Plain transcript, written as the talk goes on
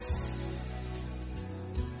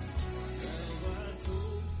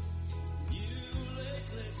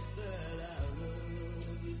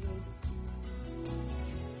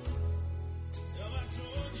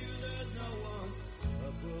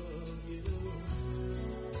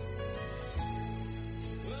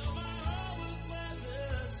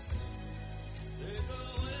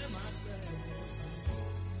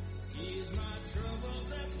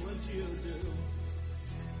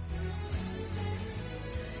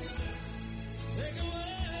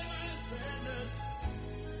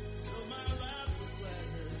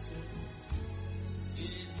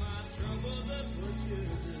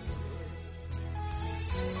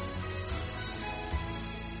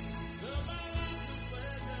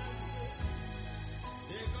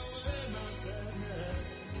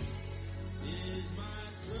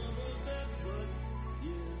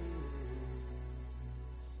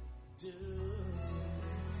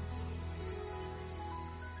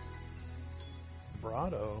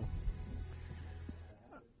vibrato.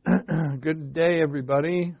 Good day,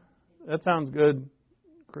 everybody. That sounds good,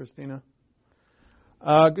 Christina.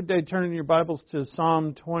 Good day. Turning your Bibles to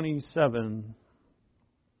Psalm 27.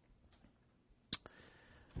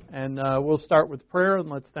 And we'll start with prayer, and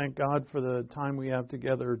let's thank God for the time we have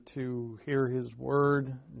together to hear His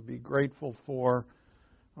Word, and be grateful for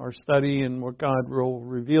our study and what God will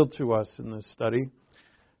reveal to us in this study.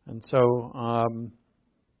 And so,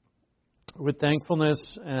 with thankfulness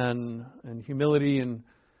and humility and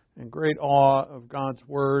great awe of God's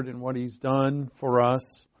Word and what He's done for us,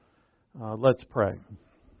 let's pray.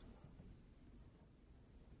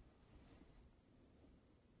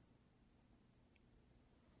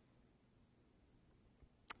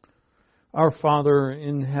 Our Father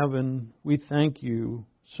in heaven, we thank You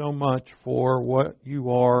so much for what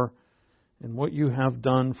You are and what You have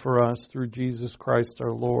done for us through Jesus Christ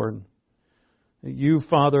our Lord. That You,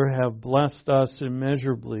 Father, have blessed us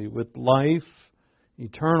immeasurably with life,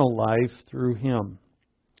 eternal life through Him.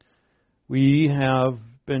 We have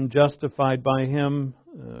been justified by Him,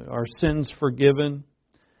 our sins forgiven,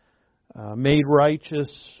 made righteous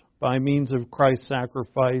by means of Christ's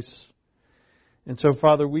sacrifice. And so,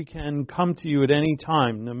 Father, we can come to You at any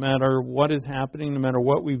time, no matter what is happening, no matter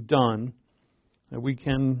what we've done, that we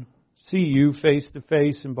can see You face to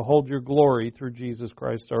face and behold Your glory through Jesus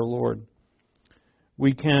Christ our Lord.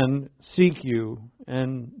 We can seek You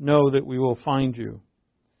and know that we will find You.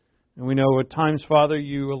 And we know at times, Father,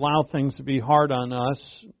 You allow things to be hard on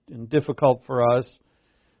us and difficult for us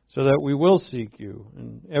so that we will seek You.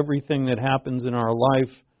 And everything that happens in our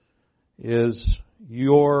life is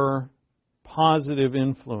Your positive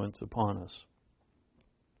influence upon us,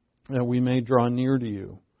 that we may draw near to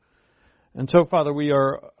You. And so, Father, we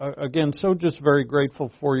are, again, so just very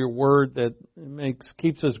grateful for Your Word that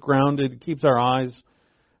keeps us grounded, keeps our eyes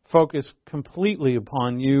focused completely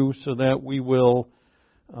upon You so that we will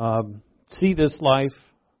see this life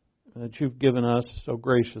that You've given us so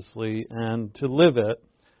graciously and to live it,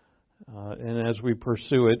 and as we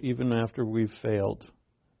pursue it, even after we've failed.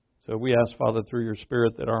 So we ask, Father, through Your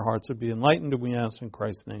Spirit that our hearts would be enlightened, and we ask in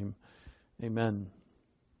Christ's name. Amen.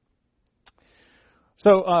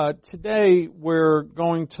 So today we're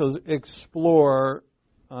going to explore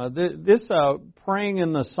this praying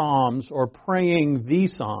in the Psalms, or praying the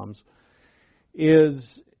Psalms,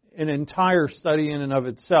 is an entire study in and of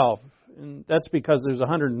itself. And that's because there's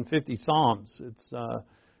 150 Psalms.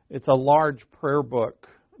 It's a large prayer book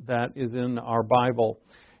that is in our Bible.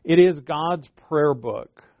 It is God's prayer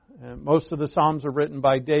book. And most of the Psalms are written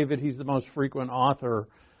by David. He's the most frequent author.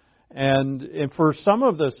 And for some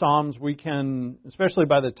of the Psalms, we can, especially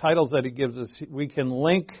by the titles that he gives us, we can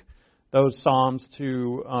link those Psalms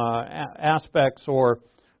to aspects or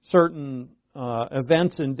certain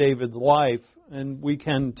events in David's life. And we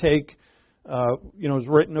can take, it's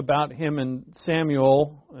written about him in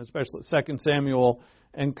Samuel, especially 2 Samuel,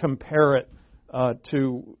 and compare it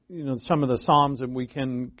to some of the Psalms, and we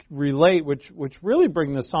can relate, which really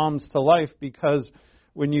bring the Psalms to life, because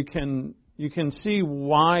when you can see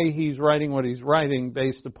why he's writing what he's writing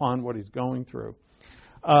based upon what he's going through.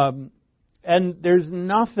 And there's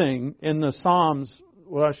nothing in the Psalms,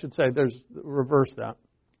 well, I should say, reverse that.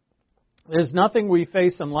 There's nothing we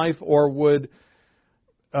face in life or would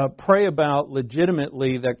pray about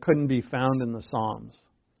legitimately that couldn't be found in the Psalms.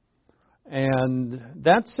 And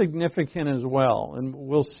that's significant as well. And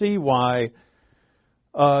we'll see why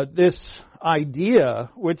this idea,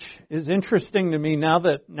 which is interesting to me now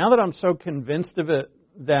that I'm so convinced of it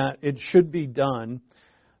that it should be done.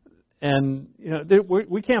 And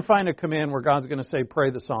we can't find a command where God's going to say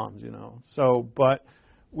pray the Psalms, So, but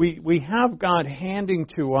we have God handing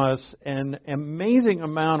to us an amazing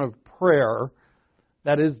amount of prayer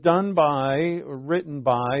that is written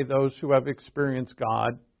by those who have experienced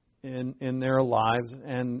God in their lives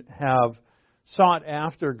and have sought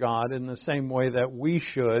after God in the same way that we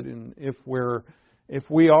should. And if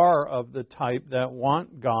we are of the type that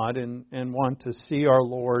want God and want to see our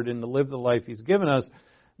Lord and to live the life He's given us,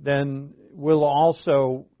 then we'll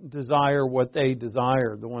also desire what they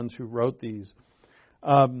desire, the ones who wrote these.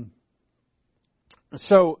 So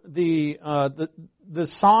the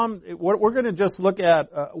Psalm, we're going to just look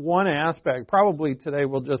at one aspect. Probably today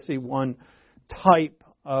we'll just see one type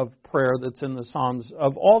of prayer that's in the Psalms.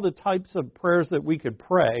 Of all the types of prayers that we could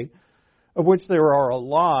pray, of which there are a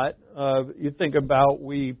lot, you think about,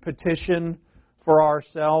 we petition for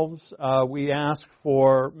ourselves, we ask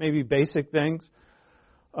for maybe basic things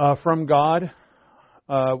from God.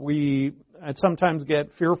 We sometimes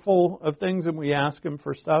get fearful of things and we ask Him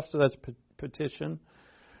for stuff, so that's petition.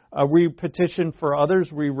 We petition for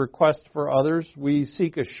others. We request for others. We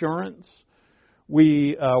seek assurance.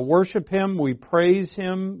 We worship Him. We praise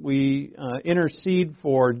Him. We intercede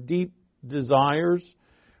for deep desires.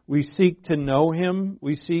 We seek to know Him.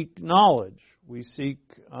 We seek knowledge. We seek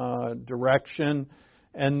direction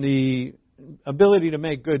and the ability to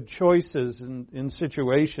make good choices in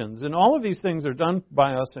situations. And all of these things are done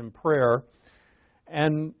by us in prayer.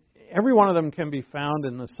 And every one of them can be found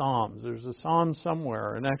in the Psalms. There's a Psalm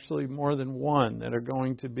somewhere, and actually more than one, that are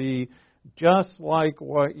going to be just like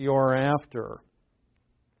what you're after.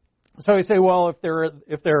 So we say, well, if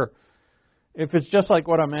it's just like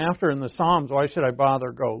what I'm after in the Psalms, why should I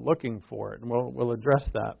bother go looking for it? And we'll address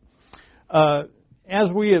that.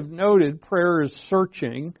 As we have noted, prayer is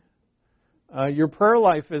searching. Your prayer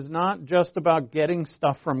life is not just about getting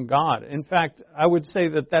stuff from God. In fact, I would say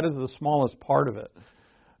that is the smallest part of it.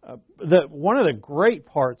 One of the great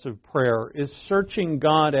parts of prayer is searching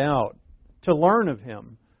God out, to learn of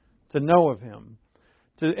Him, to know of Him.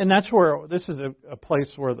 And that's where this is a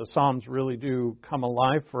place where the Psalms really do come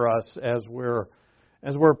alive for us as we're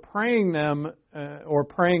praying them or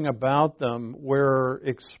praying about them. We're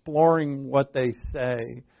exploring what they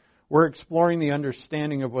say. We're exploring the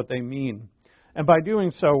understanding of what they mean. And by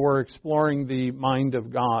doing so, we're exploring the mind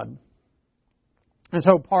of God. And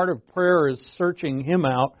so part of prayer is searching Him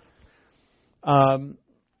out.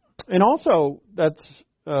 And also,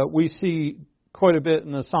 we see quite a bit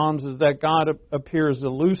in the Psalms is that God appears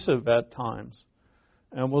elusive at times.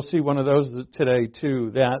 And we'll see one of those today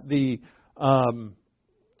too. That the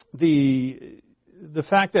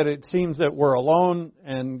fact that it seems that we're alone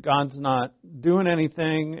and God's not doing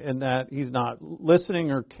anything and that He's not listening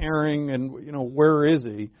or caring, and where is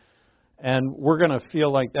He? And we're going to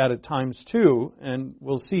feel like that at times too, and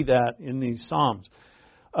we'll see that in these Psalms.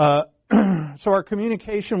 So our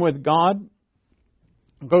communication with God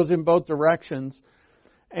goes in both directions,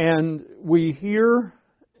 and we hear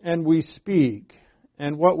and we speak.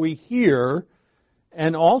 And what we hear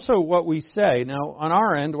and also what we say. Now, on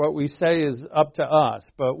our end, what we say is up to us,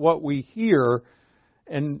 but what we hear,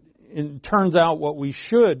 and it turns out what we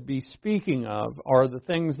should be speaking of, are the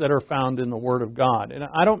things that are found in the Word of God. And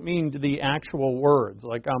I don't mean the actual words.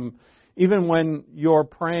 Even when you're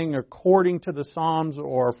praying according to the Psalms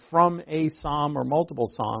or from a Psalm or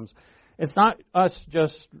multiple Psalms, it's not us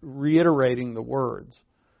just reiterating the words.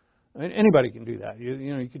 Anybody can do that.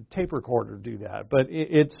 You could tape recorder do that. But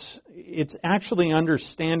it's actually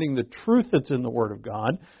understanding the truth that's in the Word of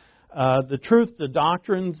God, the truth, the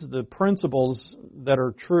doctrines, the principles that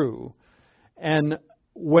are true. And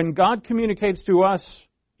when God communicates to us,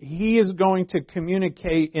 He is going to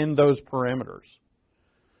communicate in those parameters.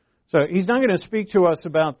 So He's not going to speak to us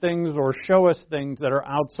about things or show us things that are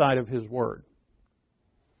outside of His Word.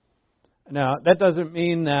 Now, that doesn't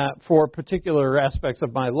mean that for particular aspects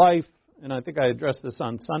of my life, and I think I addressed this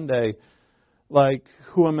on Sunday, like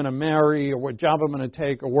who I'm going to marry or what job I'm going to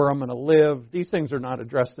take or where I'm going to live, these things are not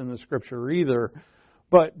addressed in the Scripture either.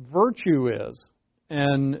 But virtue is.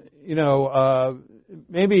 And,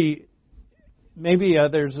 maybe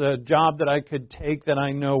there's a job that I could take that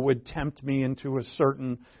I know would tempt me into a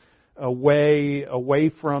certain way away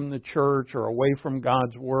from the church or away from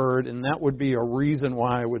God's Word, and that would be a reason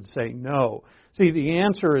why I would say no. See, the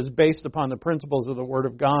answer is based upon the principles of the Word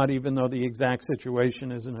of God, even though the exact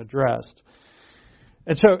situation isn't addressed.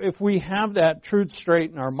 And so if we have that truth straight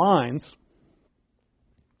in our minds,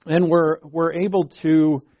 then we're able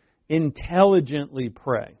to intelligently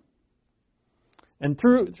pray. And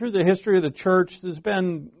through the history of the church, there's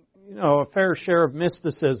been a fair share of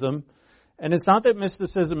mysticism. And it's not that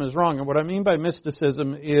mysticism is wrong. And what I mean by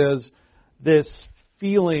mysticism is this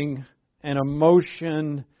feeling and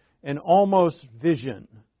emotion and almost vision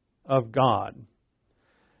of God.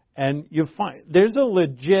 And you find there's a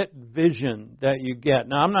legit vision that you get.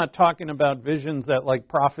 Now, I'm not talking about visions that like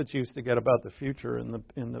prophets used to get about the future in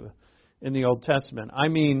the Old Testament. I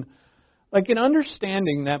mean, like an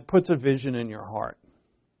understanding that puts a vision in your heart.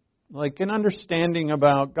 Like an understanding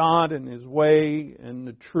about God and His way and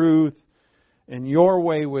the truth and your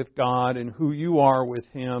way with God and who you are with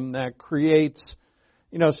Him that creates,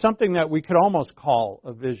 something that we could almost call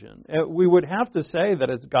a vision. We would have to say that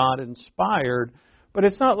it's God-inspired, but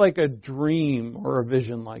it's not like a dream or a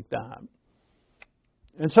vision like that.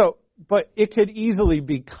 And so, but it could easily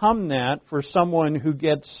become that for someone who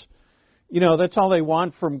gets, that's all they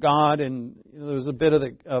want from God. And there's a bit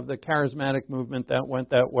of the charismatic movement that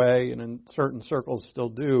went that way, and in certain circles still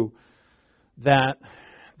do, that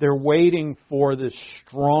they're waiting for this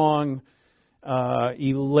strong,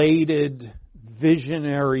 elated,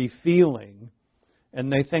 visionary feeling,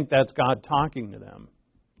 and they think that's God talking to them.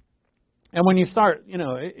 And when you start,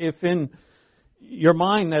 if in your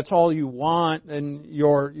mind that's all you want, and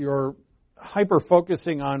you're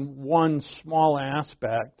hyper-focusing on one small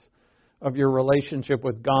aspect of your relationship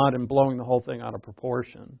with God and blowing the whole thing out of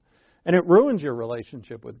proportion. And it ruins your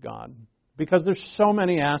relationship with God, because there's so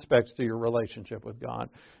many aspects to your relationship with God,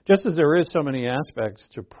 just as there is so many aspects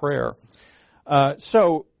to prayer.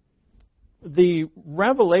 So the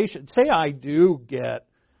revelation, say I do get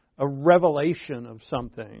a revelation of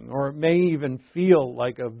something, or it may even feel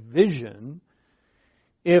like a vision,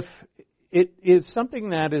 if it is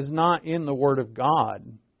something that is not in the Word of God,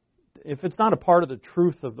 if it's not a part of the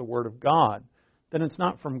truth of the Word of God, then it's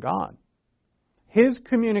not from God. His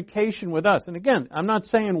communication with us, and again, I'm not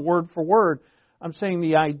saying word for word, I'm saying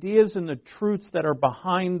the ideas and the truths that are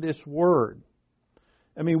behind this Word.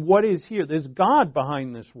 I mean, what is here? There's God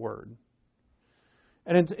behind this Word.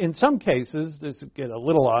 And in some cases, this get a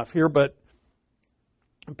little off here, but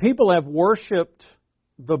people have worshipped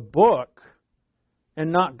the book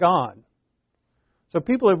and not God. So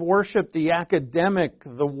people have worshipped the academic,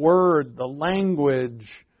 the word, the language,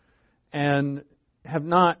 and have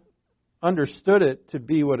not understood it to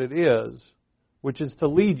be what it is, which is to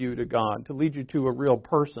lead you to God, to lead you to a real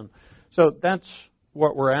person. So that's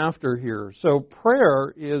what we're after here. So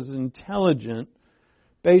prayer is intelligent,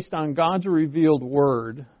 based on God's revealed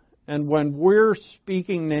word, and when we're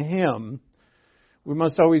speaking to Him, we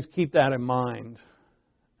must always keep that in mind.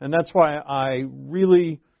 And that's why I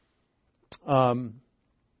really have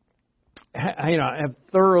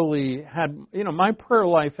thoroughly had, my prayer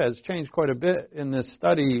life has changed quite a bit in this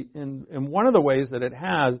study. And one of the ways that it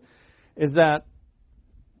has is that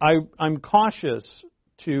I'm cautious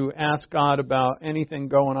to ask God about anything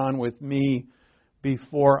going on with me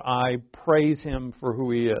before I praise Him for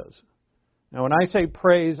who He is. Now, when I say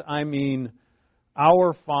praise, I mean,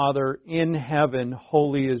 Our Father in heaven,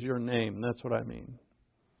 holy is your name. That's what I mean.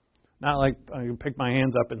 Not like I can pick my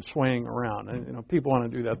hands up and swaying around. And, people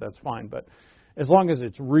want to do that, that's fine. But as long as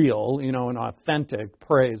it's real, an authentic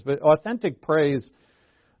praise. But authentic praise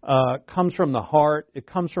comes from the heart, it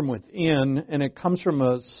comes from within, and it comes from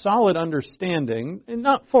a solid understanding, and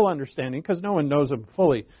not full understanding, because no one knows Him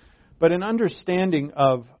fully, but an understanding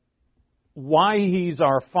of why He's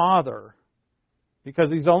our Father, because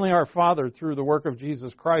He's only our Father through the work of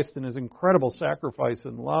Jesus Christ and His incredible sacrifice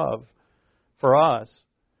and love for us,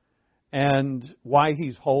 and why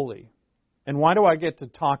He's holy. And why do I get to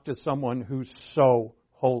talk to someone who's so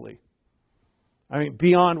holy? I mean,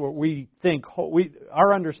 beyond what we think,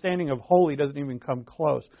 our understanding of holy doesn't even come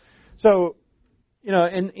close. So,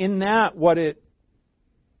 in that, what it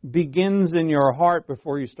begins in your heart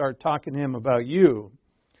before you start talking to Him about you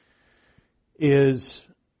is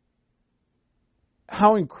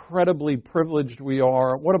how incredibly privileged we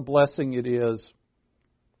are, what a blessing it is,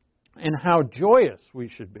 and how joyous we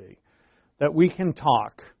should be that we can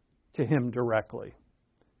talk to Him directly,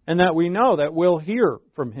 and that we know that we'll hear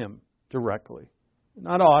from Him directly.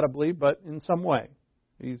 Not audibly, but in some way.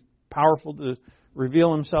 He's powerful to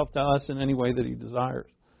reveal Himself to us in any way that He desires.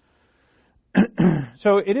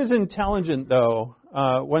 So it is intelligent, though.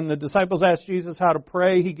 When the disciples asked Jesus how to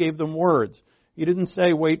pray, He gave them words. He didn't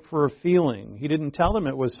say, wait for a feeling. He didn't tell them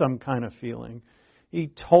it was some kind of feeling. He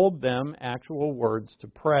told them actual words to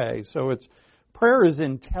pray. So prayer is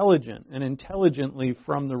intelligent, and intelligently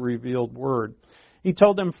from the revealed Word. He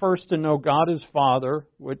told them first to know God as Father,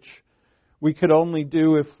 which we could only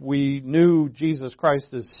do if we knew Jesus Christ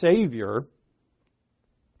as Savior,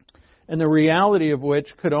 and the reality of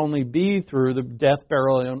which could only be through the death,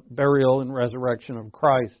 burial, and resurrection of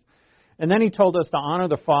Christ. And then He told us to honor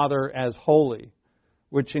the Father as holy,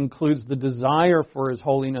 which includes the desire for His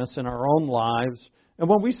holiness in our own lives. And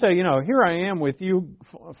when we say, here I am with you,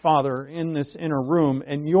 Father, in this inner room,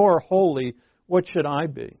 and you're holy, what should I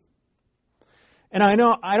be? And I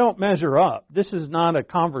know I don't measure up. This is not a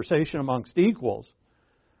conversation amongst equals.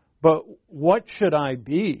 But what should I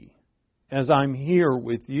be as I'm here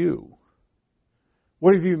with you?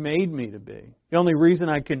 What have you made me to be? The only reason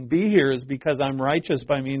I can be here is because I'm righteous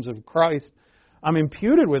by means of Christ. I'm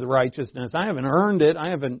imputed with righteousness. I haven't earned it. I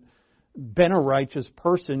haven't been a righteous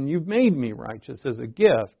person. You've made me righteous as a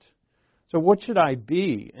gift. So what should I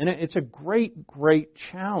be? And it's a great, great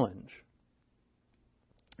challenge.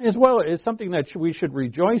 As well, it's something that we should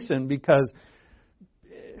rejoice in, because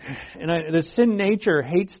the sin nature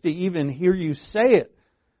hates to even hear you say it,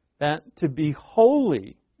 that to be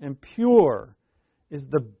holy and pure is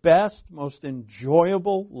the best, most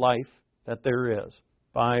enjoyable life that there is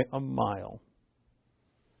by a mile.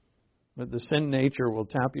 But the sin nature will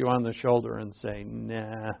tap you on the shoulder and say,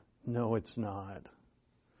 nah, no, it's not.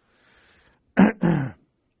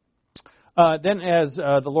 Then as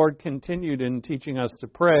the Lord continued in teaching us to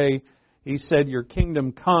pray, He said, your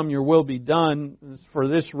kingdom come, your will be done. For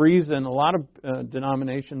this reason, a lot of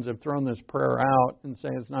denominations have thrown this prayer out and say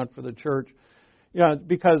it's not for the church.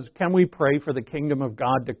 Because can we pray for the kingdom of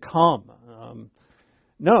God to come?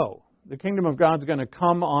 No. The kingdom of God's going to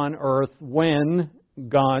come on earth when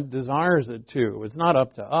God desires it to. It's not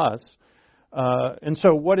up to us. And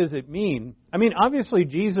so what does it mean? I mean, obviously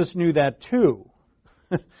Jesus knew that too.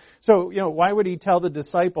 So, why would He tell the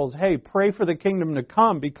disciples, hey, pray for the kingdom to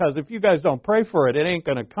come? Because if you guys don't pray for it, it ain't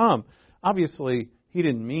going to come. Obviously, He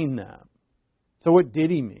didn't mean that. So what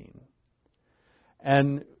did He mean?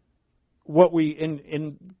 And what we,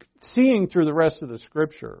 in seeing through the rest of the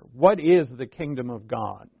Scripture, what is the kingdom of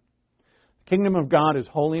God? The kingdom of God is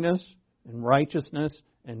holiness and righteousness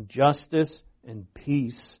and justice and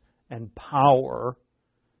peace and power.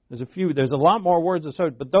 There's a lot more words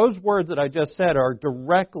associated, but those words that I just said are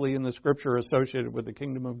directly in the Scripture associated with the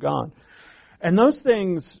kingdom of God. And those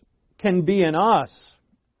things can be in us.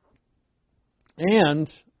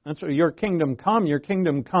 And that's what your kingdom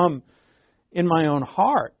come in my own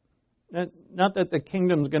heart. Not that the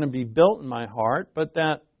kingdom's going to be built in my heart, but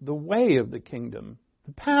that the way of the kingdom,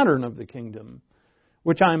 the pattern of the kingdom,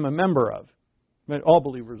 which I'm a member of, that all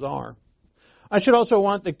believers are. I should also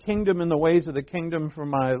want the kingdom and the ways of the kingdom for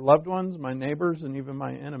my loved ones, my neighbors, and even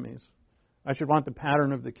my enemies. I should want the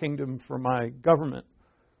pattern of the kingdom for my government,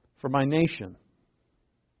 for my nation.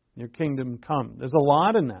 Your kingdom come. There's a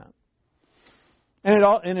lot in that.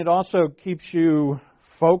 And it also keeps you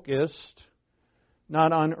focused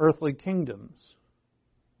not on earthly kingdoms.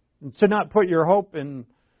 And to not put your hope in,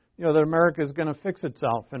 that America is going to fix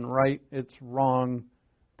itself and right its wrong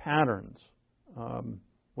patterns.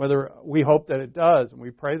 Whether we hope that it does, and we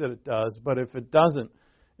pray that it does, but if it doesn't,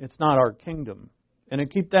 it's not our kingdom. And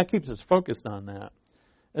that keeps us focused on that.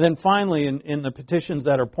 And then finally, in the petitions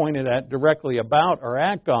that are pointed at directly about or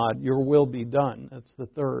at God, your will be done. That's the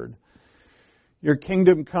third. Your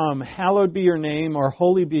kingdom come, hallowed be your name, or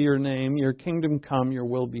holy be your name. Your kingdom come, your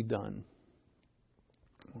will be done.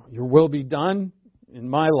 Your will be done in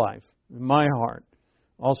my life, in my heart,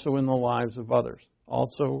 also in the lives of others,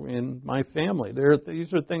 also in my family.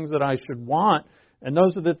 These are things that I should want, and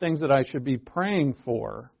those are the things that I should be praying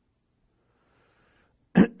for.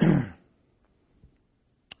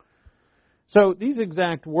 So these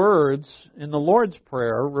exact words in the Lord's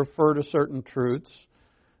Prayer refer to certain truths,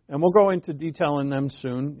 and we'll go into detail in them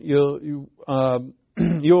soon. You'll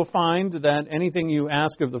find that anything you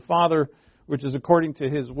ask of the Father, which is according to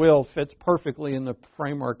His will, fits perfectly in the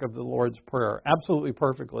framework of the Lord's Prayer. Absolutely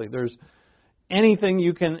perfectly. There's anything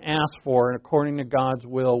you can ask for according to God's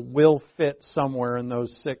will fit somewhere in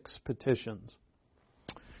those 6 petitions.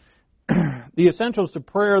 The essentials to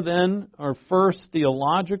prayer then are first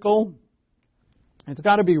theological. It's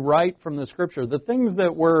got to be right from the Scripture. The things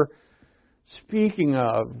that we're speaking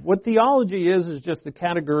of, what theology is just the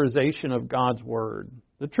categorization of God's Word,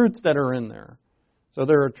 the truths that are in there. So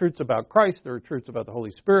there are truths about Christ, there are truths about the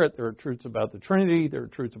Holy Spirit, there are truths about the Trinity, there are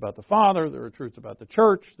truths about the Father, there are truths about the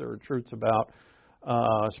church, there are truths about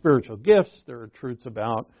spiritual gifts, there are truths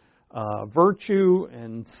about virtue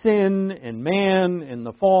and sin and man and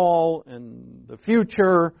the fall and the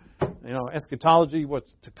future, eschatology,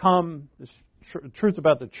 what's to come, truths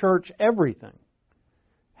about the church, everything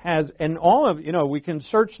has, and all of, we can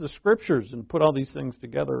search the Scriptures and put all these things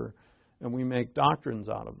together and we make doctrines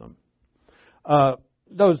out of them.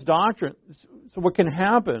 Those doctrines, so what can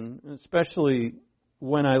happen, especially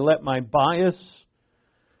when I let my bias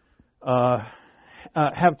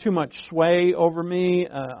have too much sway over me,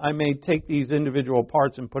 I may take these individual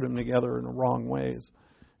parts and put them together in the wrong ways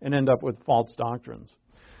and end up with false doctrines.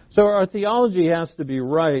 So our theology has to be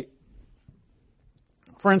right.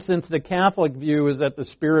 For instance, the Catholic view is that the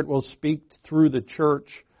Spirit will speak through the church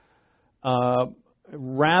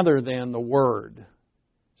rather than the Word.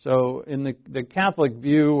 So in the Catholic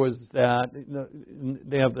view is that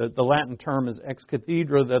they have the Latin term is ex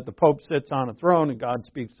cathedra, that the Pope sits on a throne and God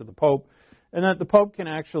speaks to the Pope, and that the Pope can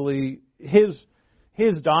actually,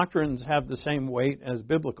 his doctrines have the same weight as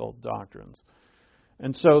biblical doctrines.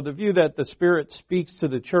 And so the view that the Spirit speaks to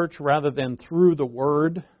the church rather than through the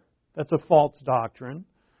Word, that's a false doctrine.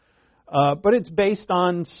 But it's based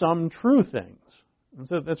on some true things. And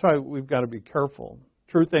so that's why we've got to be careful.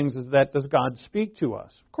 True things is that, does God speak to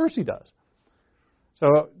us? Of course He does.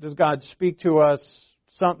 So does God speak to us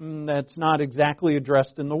something that's not exactly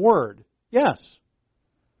addressed in the Word? Yes.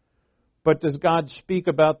 But does God speak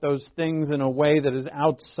about those things in a way that is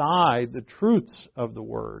outside the truths of the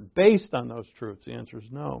Word, based on those truths? The answer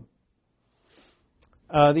is no.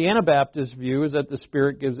 The Anabaptist view is that the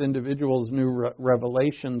Spirit gives individuals new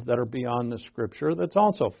revelations that are beyond the Scripture. That's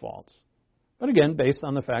also false. But again, based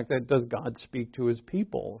on the fact that does God speak to His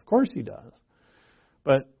people? Of course He does.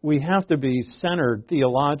 But we have to be centered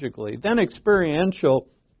theologically. Then experiential,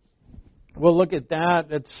 we'll look at that.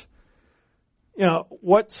 It's,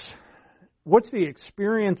 what's the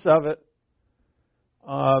experience of it?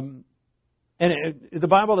 The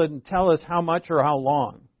Bible doesn't tell us how much or how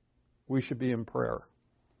long we should be in prayer.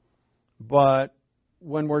 But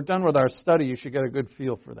when we're done with our study, you should get a good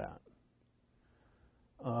feel for that.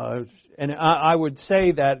 And I would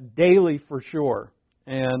say that daily for sure,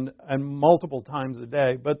 and multiple times a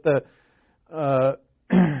day. But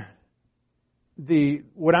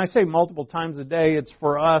when I say multiple times a day, it's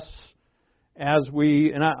for us as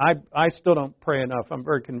we, and I still don't pray enough. I'm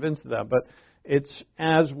very convinced of that. But it's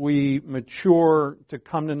as we mature to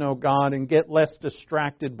come to know God and get less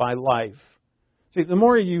distracted by life. See, the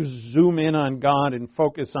more you zoom in on God and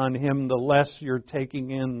focus on Him, the less you're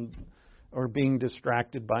taking in or being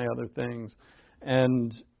distracted by other things.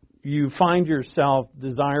 And you find yourself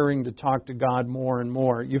desiring to talk to God more and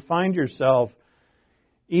more. You find yourself,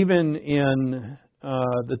 even in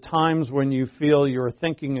the times when you feel your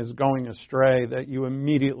thinking is going astray, that you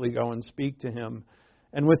immediately go and speak to Him.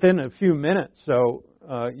 And within a few minutes,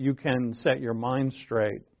 you can set your mind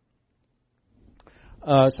straight.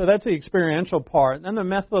 So that's the experiential part. Then the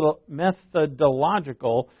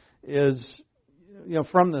methodological is,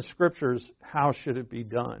 from the Scriptures, how should it be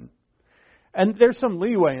done? And there's some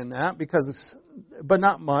leeway in that but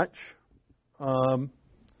not much.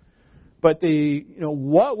 But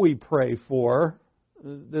what we pray for,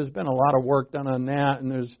 there's been a lot of work done on that,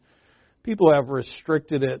 and people who have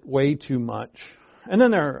restricted it way too much. And then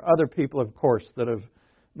there are other people, of course, that have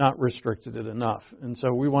not restricted it enough. And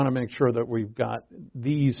so we want to make sure that we've got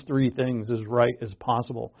these three things as right as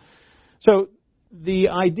possible. So the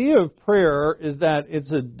idea of prayer is that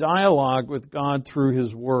it's a dialogue with God through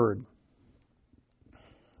His Word.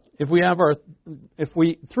 Through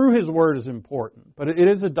His Word is important, but it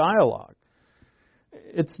is a dialogue.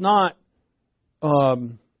 It's not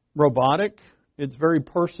robotic. It's very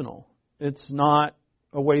personal. It's not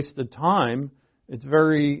a waste of time. It's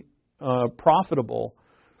very profitable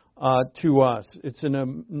to us. It's an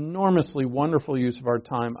enormously wonderful use of our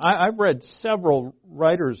time. I've read several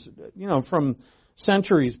writers, from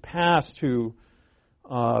centuries past who,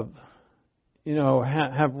 have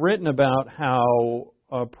written about how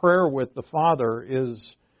prayer with the Father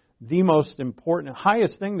is the most important,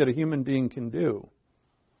 highest thing that a human being can do.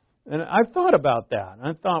 And I've thought about that.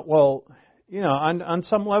 I thought, well, on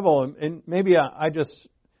some level, and maybe I just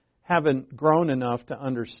haven't grown enough to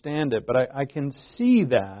understand it, but I can see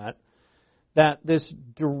that this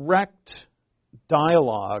direct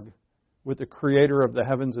dialogue with the Creator of the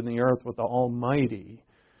heavens and the earth, with the Almighty,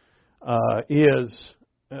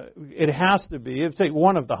 it has to be, it's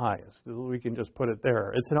one of the highest. We can just put it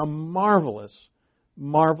there. It's a marvelous,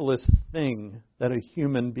 marvelous thing that a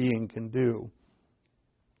human being can do.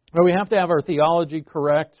 But we have to have our theology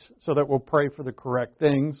correct so that we'll pray for the correct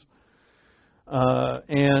things.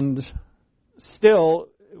 And still,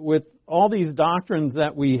 with all these doctrines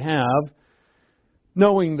that we have,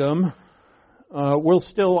 knowing them, we'll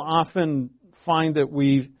still often find that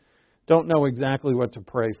we don't know exactly what to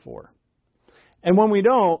pray for. And when we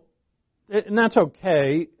don't, and that's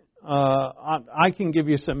okay, I can give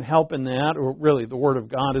you some help in that, or really the Word of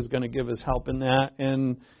God is going to give us help in that,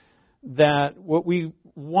 and that what we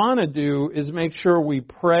want to do is make sure we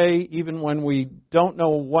pray even when we don't know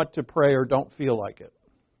what to pray or don't feel like it.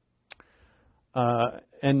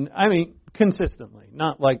 And I mean, consistently,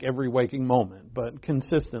 not like every waking moment, but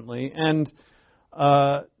consistently. And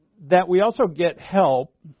that we also get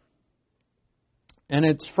help, and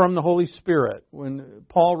it's from the Holy Spirit. When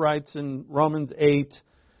Paul writes in Romans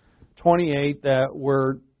 8:28 that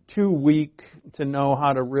we're too weak to know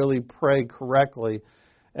how to really pray correctly,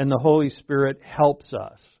 and the Holy Spirit helps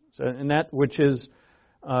us. So, and that which is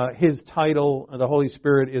His title, the Holy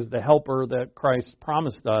Spirit is the helper that Christ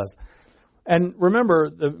promised us. And remember,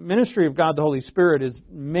 the ministry of God, the Holy Spirit, is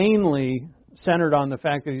mainly centered on the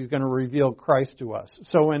fact that He's going to reveal Christ to us.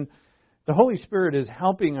 So when the Holy Spirit is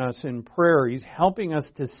helping us in prayer, He's helping us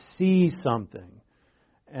to see something.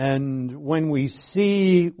 And when we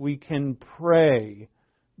see, we can pray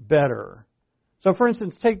better. So for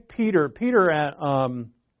instance, take Peter. Peter at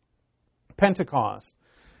Pentecost.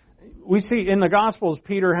 We see in the Gospels,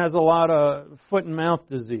 Peter has a lot of foot and mouth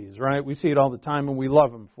disease, right? We see it all the time and we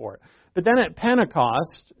love him for it. But then at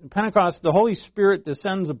Pentecost, the Holy Spirit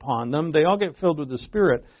descends upon them. They all get filled with the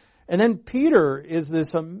Spirit. And then Peter is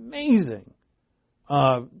this amazing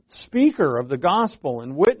speaker of the gospel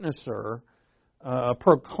and witnesser, a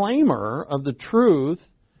proclaimer of the truth,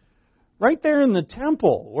 right there in the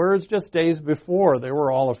temple, whereas just days before they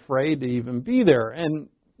were all afraid to even be there. And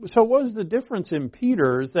so what was the difference in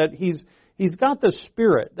Peter is that he's got the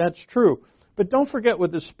Spirit, that's true. But don't forget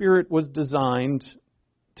what the Spirit was designed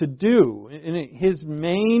to do. And his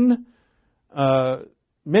main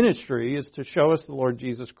ministry is to show us the Lord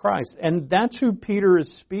Jesus Christ. And that's who Peter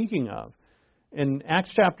is speaking of. In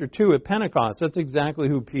Acts chapter 2 at Pentecost, that's exactly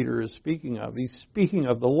who Peter is speaking of. He's speaking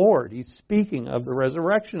of the Lord. He's speaking of the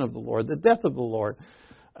resurrection of the Lord, the death of the Lord.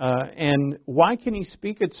 And why can he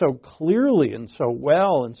speak it so clearly and so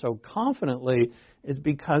well and so confidently is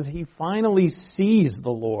because he finally sees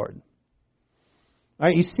the Lord.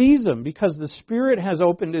 Right? He sees him because the Spirit has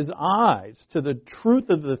opened his eyes to the truth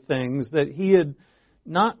of the things that he had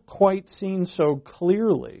not quite seen so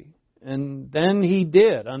clearly. And then he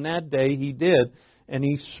did. On that day he did. And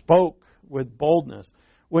he spoke with boldness.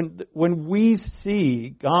 When we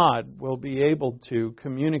see God, we'll be able to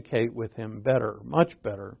communicate with him better, much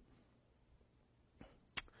better.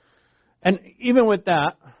 And even with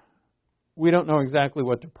that, we don't know exactly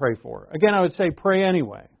what to pray for. Again, I would say pray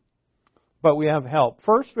anyway. But we have help.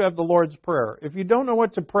 First, we have the Lord's Prayer. If you don't know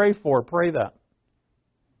what to pray for, pray that.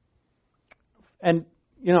 And,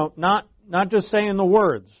 not just saying the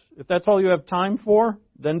words. If that's all you have time for,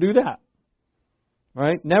 then do that.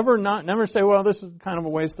 Right? Never say, well, this is kind of a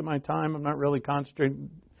waste of my time. I'm not really concentrating.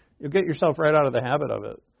 You'll get yourself right out of the habit of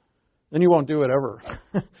it. Then you won't do it ever.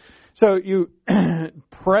 So you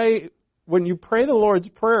pray. When you pray the Lord's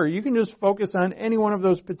Prayer, you can just focus on any one of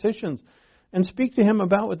those petitions and speak to him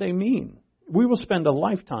about what they mean. We will spend a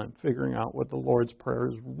lifetime figuring out what the Lord's Prayer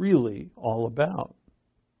is really all about.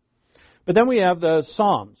 But then we have the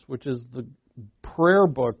Psalms, which is the prayer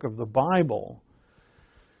book of the Bible.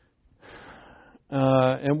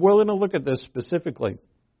 And we're going to look at this specifically.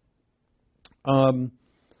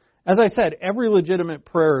 As I said, every legitimate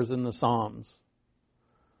prayer is in the Psalms.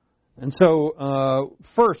 And so,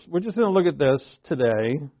 first, we're just going to look at this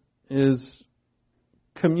today, is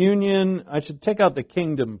communion. I should take out the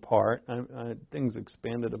kingdom part. Things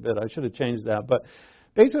expanded a bit. I should have changed that. But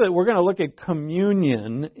basically, we're going to look at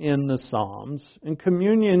communion in the Psalms. And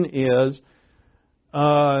communion is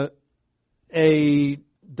a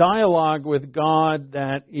dialogue with God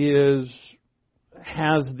that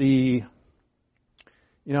has the,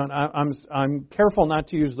 I'm careful not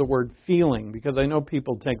to use the word feeling because I know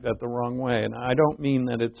people take that the wrong way, and I don't mean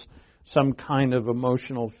that it's some kind of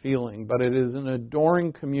emotional feeling, but it is an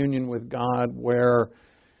adoring communion with God where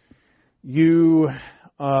you,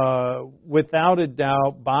 without a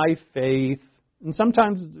doubt, by faith, and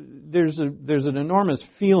sometimes there's an enormous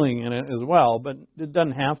feeling in it as well, but it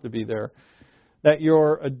doesn't have to be there, that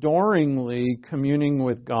you're adoringly communing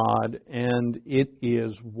with God, and it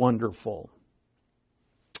is wonderful.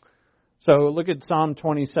 So look at Psalm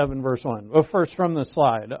 27, verse 1. Well, first from the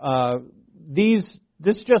slide.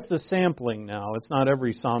 This is just a sampling now. It's not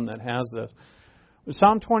every psalm that has this.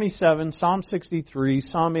 Psalm 27, Psalm 63,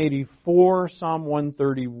 Psalm 84, Psalm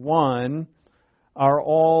 131 are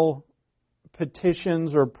all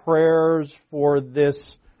petitions or prayers for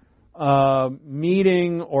this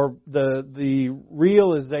meeting or the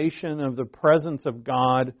realization of the presence of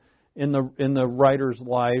God in the writer's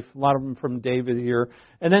life. A lot of them from David here.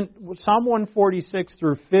 And then Psalm 146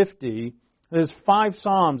 through 50, there's 5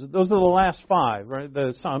 Psalms. Those are the last 5, right?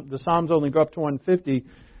 The Psalms only go up to 150.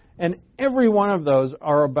 And every one of those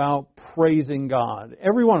are about praising God.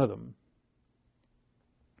 Every one of them.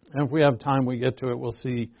 And if we have time, we get to it, we'll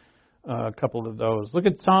see a couple of those. Look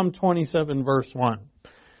at Psalm 27, verse 1.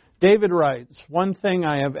 David writes, "One thing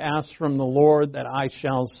I have asked from the Lord that I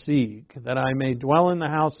shall seek, that I may dwell in the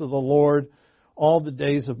house of the Lord all the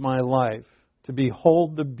days of my life, to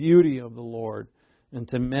behold the beauty of the Lord and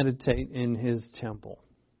to meditate in His temple."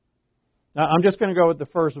 Now, I'm just going to go with the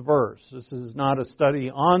first verse. This is not a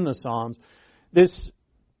study on the Psalms. This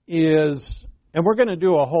is, and we're going to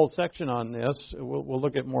do a whole section on this. We'll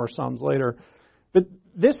look at more Psalms later. But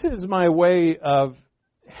this is my way of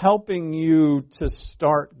helping you to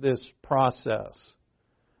start this process.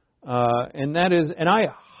 And I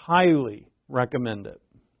highly recommend it.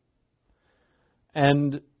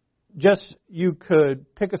 And just, you could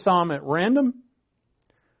pick a psalm at random.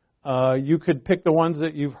 You could pick the ones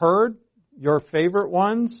that you've heard, your favorite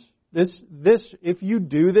ones. This, if you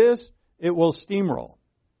do this, it will steamroll.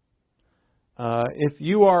 If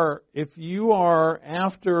you are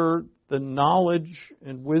after the knowledge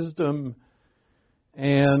and wisdom,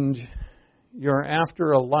 and you're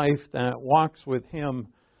after a life that walks with Him,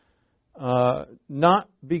 not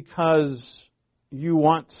because you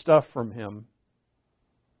want stuff from Him,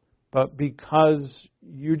 but because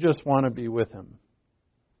you just want to be with Him.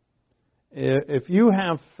 If you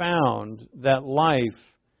have found that life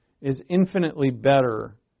is infinitely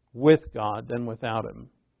better with God than without Him,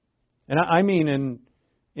 and I mean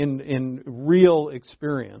in real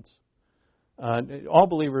experience, all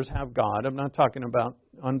believers have God. I'm not talking about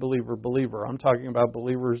unbeliever, believer. I'm talking about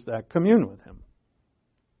believers that commune with Him.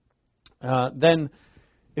 Then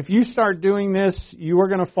if you start doing this, you are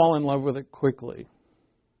going to fall in love with it quickly.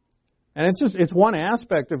 And it's one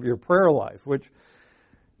aspect of your prayer life, which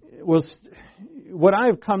was what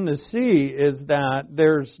I've come to see is that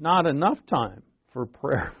there's not enough time for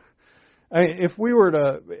prayer. I mean, if we were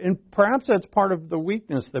to, and perhaps that's part of the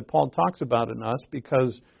weakness that Paul talks about in us,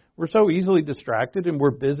 because we're so easily distracted and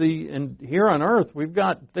we're busy, and here on earth we've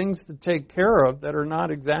got things to take care of that are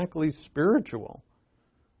not exactly spiritual.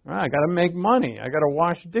 I got to make money. I got to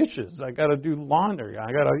wash dishes. I got to do laundry.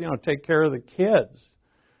 I got to take care of the kids.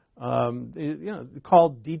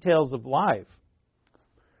 Called details of life.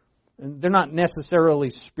 And they're not necessarily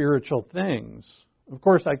spiritual things. Of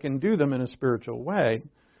course, I can do them in a spiritual way.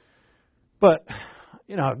 But,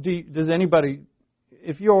 does anybody,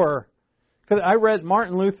 because I read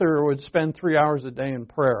Martin Luther would spend 3 hours a day in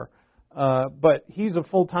prayer, but he's a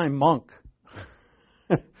full-time monk.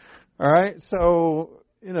 All right? So,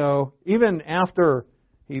 even after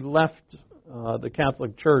he left the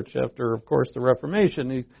Catholic Church, after, of course, the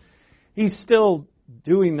Reformation, he's still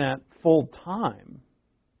doing that full-time.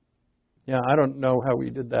 Yeah, I don't know how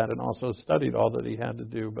he did that and also studied all that he had to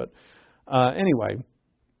do. But anyway,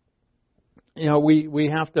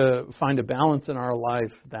 we have to find a balance in our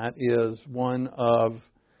life that is one of,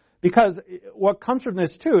 because what comes from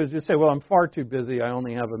this too is you say, well, I'm far too busy. I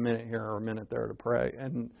only have a minute here or a minute there to pray.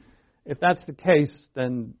 And if that's the case,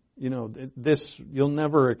 then, you'll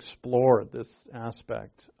never explore this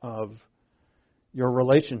aspect of your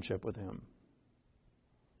relationship with Him.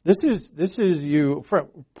 This is you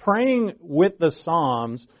praying with the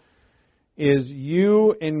Psalms is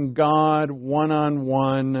you and God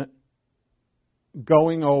one-on-one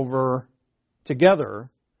going over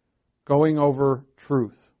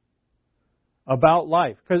truth about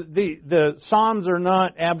life. Because the Psalms are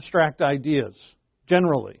not abstract ideas,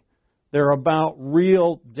 generally. They're about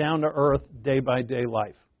real, down-to-earth, day-by-day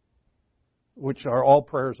life, which are all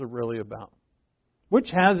prayers are really about. Which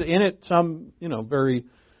has in it some, very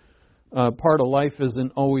part of life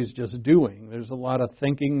isn't always just doing. There's a lot of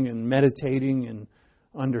thinking and meditating and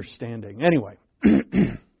understanding. Anyway,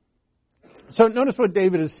 so notice what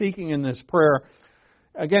David is seeking in this prayer.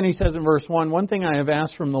 Again, he says in verse 1, "One thing I have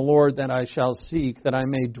asked from the Lord that I shall seek, that I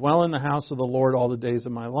may dwell in the house of the Lord all the days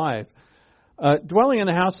of my life." Dwelling in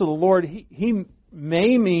the house of the Lord, he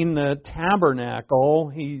may mean the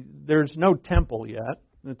tabernacle. There's no temple yet.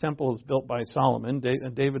 The temple is built by Solomon.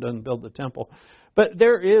 David doesn't build the temple. But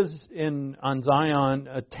there is on Zion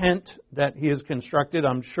a tent that he has constructed.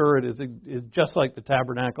 I'm sure it is just like the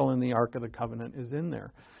tabernacle, and the Ark of the Covenant is in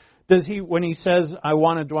there. When he says, I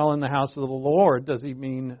want to dwell in the house of the Lord, does he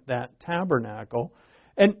mean that tabernacle?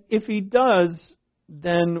 And if he does,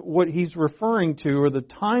 then what he's referring to are the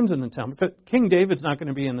times in the temple. Because King David's not going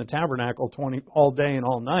to be in the tabernacle all day and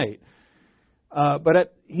all night.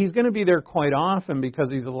 But he's going to be there quite often because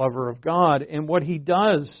he's a lover of God. And what he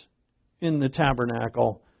does in the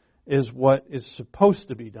tabernacle is what is supposed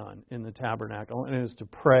to be done in the tabernacle. And it is to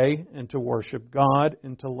pray and to worship God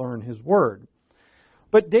and to learn His Word.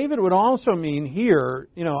 But David would also mean here,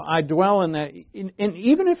 I dwell in that. And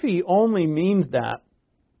even if he only means that,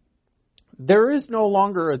 there is no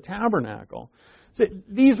longer a tabernacle. So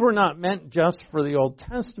these were not meant just for the Old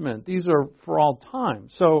Testament. These are for all time.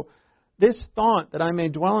 So this thought that I may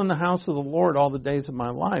dwell in the house of the Lord all the days of my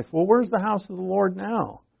life. Well, where's the house of the Lord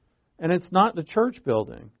now? And it's not the church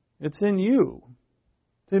building. It's in you.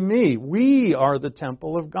 To me, we are the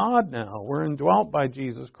temple of God now. We're indwelt by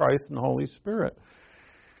Jesus Christ and the Holy Spirit.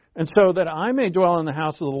 And so that I may dwell in the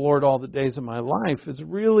house of the Lord all the days of my life is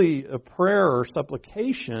really a prayer or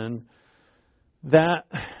supplication that,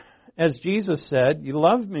 as Jesus said, you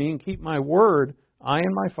love me and keep my word, I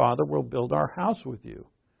and my Father will build our house with you.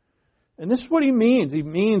 And this is what he means. He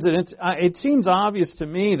means, and it seems obvious to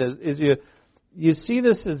me that you see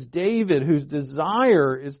this as David, whose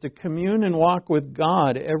desire is to commune and walk with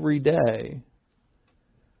God every day.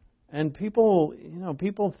 And people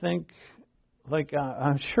think, like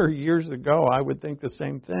I'm sure years ago I would think the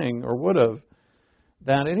same thing, or would have,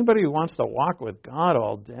 that anybody who wants to walk with God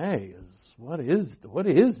all day is, what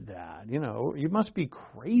is that? You must be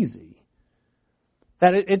crazy.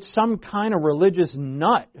 That it's some kind of religious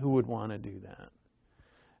nut who would want to do that.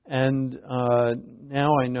 And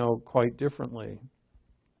now I know quite differently.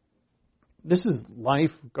 This is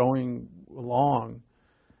life going along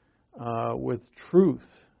with truth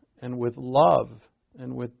and with love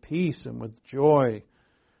and with peace and with joy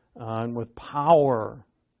and with power.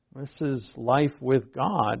 This is life with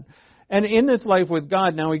God. And in this life with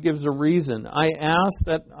God, now He gives a reason. I asked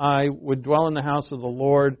that I would dwell in the house of the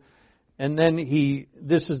Lord, and then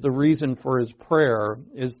this is the reason for His prayer,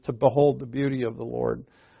 is to behold the beauty of the Lord.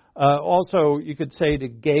 Also, you could say to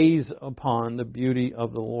gaze upon the beauty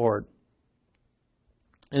of the Lord.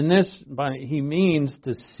 And this, He means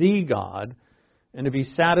to see God and to be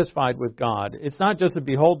satisfied with God. It's not just to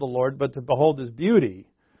behold the Lord, but to behold His beauty.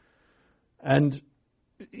 And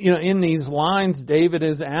in these lines, David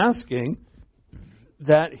is asking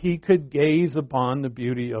that he could gaze upon the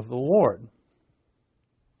beauty of the Lord.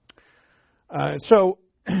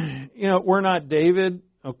 We're not David,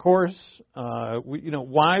 of course.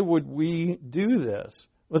 Why would we do this?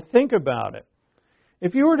 Well, think about it.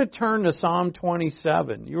 If you were to turn to Psalm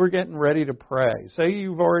 27, you were getting ready to pray. Say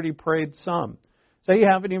you've already prayed some. Say you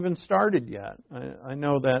haven't even started yet. I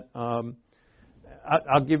know that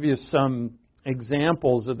I'll give you some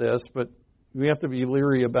examples of this, but we have to be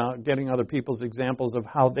leery about getting other people's examples of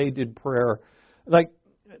how they did prayer. Like,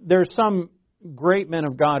 there's some great men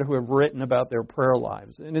of God who have written about their prayer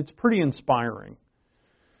lives, and it's pretty inspiring.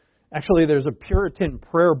 Actually, there's a Puritan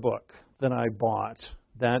prayer book that I bought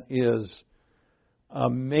that is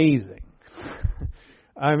amazing.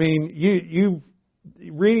 I mean, you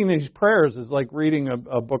reading these prayers is like reading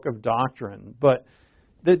a book of doctrine, but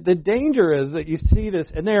the danger is that you see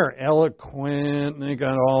this, and they're eloquent, and they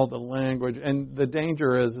got all the language, and the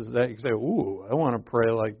danger is that you say, ooh, I want to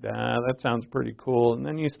pray like that. That sounds pretty cool. And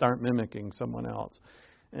then you start mimicking someone else.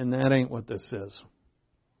 And that ain't what this is.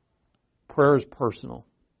 Prayer is personal.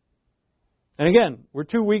 And again, we're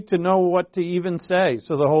too weak to know what to even say.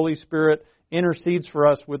 So the Holy Spirit intercedes for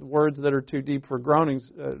us with words that are too deep for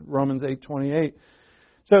groanings, Romans 8:28.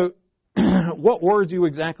 So what words you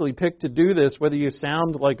exactly pick to do this, whether you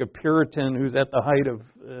sound like a Puritan who's at the height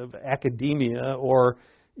of academia or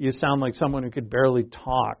you sound like someone who could barely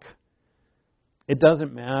talk, it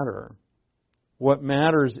doesn't matter. What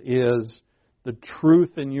matters is the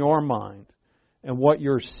truth in your mind and what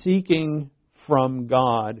you're seeking from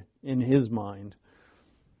God in His mind.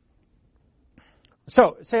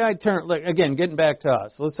 So, say I turn, again, getting back to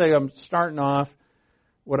us. Let's say I'm starting off,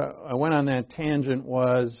 what I went on that tangent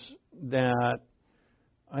was that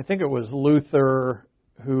I think it was Luther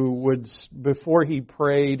who would, before he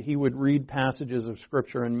prayed, he would read passages of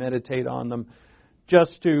Scripture and meditate on them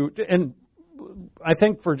and I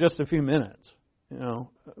think for just a few minutes,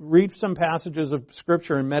 read some passages of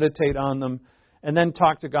Scripture and meditate on them and then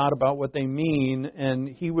talk to God about what they mean, and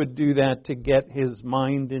he would do that to get his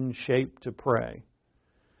mind in shape to pray.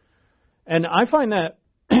 And I find that,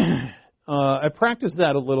 I practiced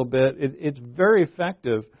that a little bit. It's very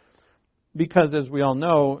effective because, as we all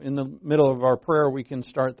know, in the middle of our prayer, we can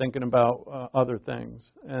start thinking about other things.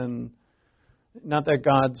 And not that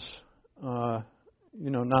God's,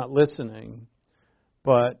 not listening,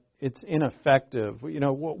 but it's ineffective.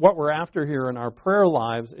 What we're after here in our prayer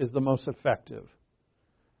lives is the most effective.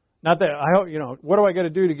 Not that, what do I got to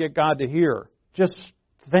do to get God to hear? Just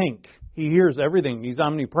think. He hears everything. He's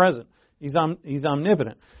omnipresent. He's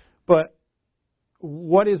omnipotent. But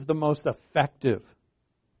what is the most effective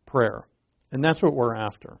prayer? And that's what we're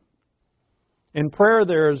after. In prayer,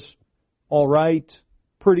 there's all right,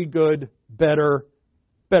 pretty good, better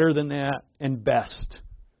than that, and best.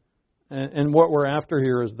 And what we're after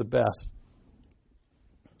here is the best.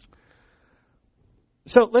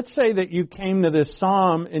 So let's say that you came to this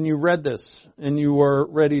psalm and you read this and you were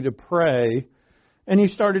ready to pray and you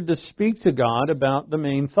started to speak to God about the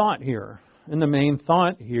main thought here. And the main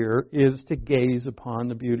thought here is to gaze upon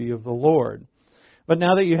the beauty of the Lord. But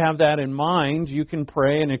now that you have that in mind, you can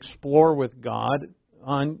pray and explore with God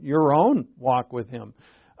on your own walk with Him.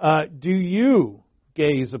 Do you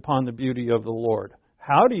gaze upon the beauty of the Lord?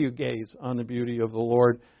 How do you gaze on the beauty of the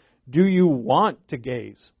Lord? Do you want to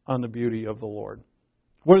gaze on the beauty of the Lord?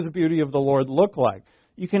 What does the beauty of the Lord look like?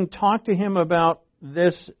 You can talk to Him about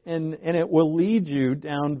this, and it will lead you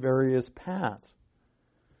down various paths.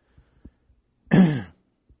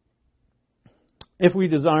 If we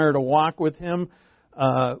desire to walk with Him,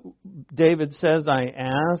 David says, I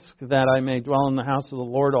ask that I may dwell in the house of the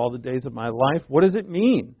Lord all the days of my life. What does it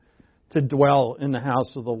mean to dwell in the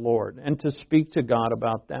house of the Lord and to speak to God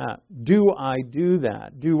about that? Do I do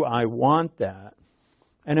that? Do I want that?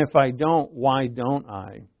 And if I don't, why don't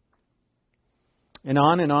I? And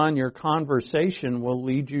on your conversation will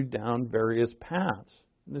lead you down various paths.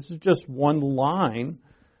 This is just one line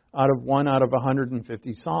out of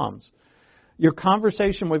 150 Psalms. Your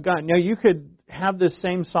conversation with God. Now, you could have this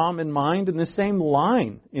same psalm in mind and the same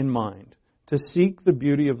line in mind, to seek the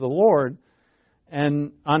beauty of the Lord,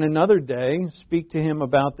 and on another day speak to Him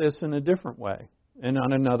about this in a different way, and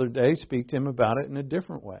on another day speak to Him about it in a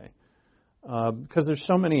different way, because there's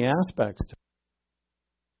so many aspects to it.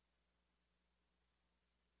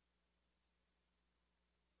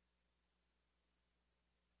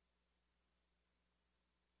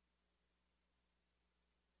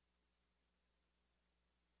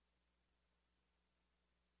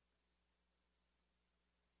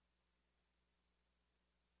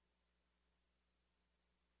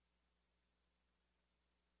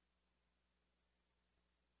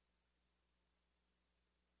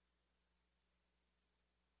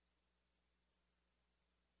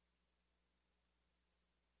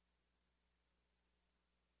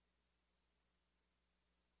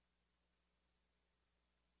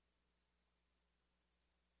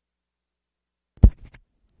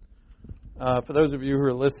 For those of you who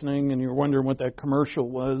are listening and you're wondering what that commercial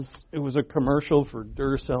was, it was a commercial for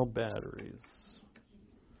Duracell batteries.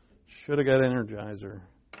 Should have got Energizer.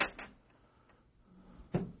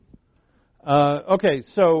 Okay,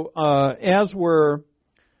 so as we're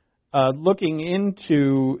looking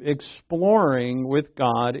into exploring with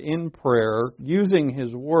God in prayer, using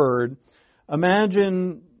His Word,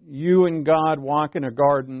 imagine you and God walk in a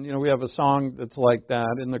garden. You know, we have a song that's like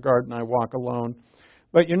that, "In the garden I walk alone."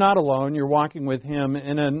 But you're not alone. You're walking with Him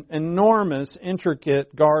in an enormous,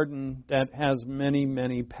 intricate garden that has many,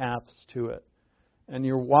 many paths to it. And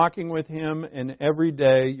you're walking with Him, and every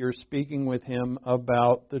day you're speaking with Him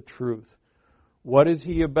about the truth. What is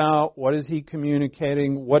He about? What is He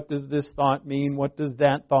communicating? What does this thought mean? What does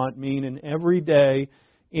that thought mean? And every day,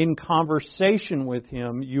 in conversation with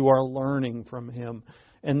Him, you are learning from Him.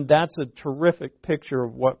 And that's a terrific picture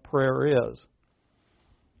of what prayer is.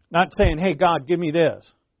 Not saying, "Hey, God, give me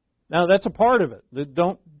this." Now, that's a part of it.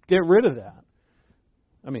 Don't get rid of that.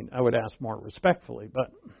 I mean, I would ask more respectfully,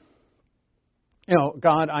 but, you know,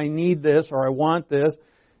 "God, I need this," or "I want this."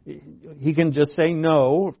 He can just say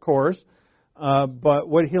no, of course. But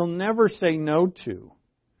what He'll never say no to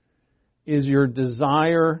is your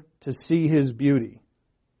desire to see His beauty.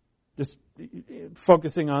 Just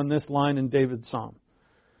focusing on this line in David's Psalm.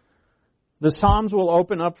 The Psalms will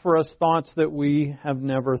open up for us thoughts that we have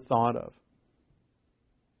never thought of.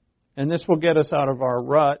 And this will get us out of our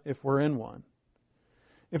rut if we're in one.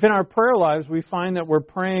 If in our prayer lives we find that we're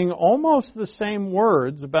praying almost the same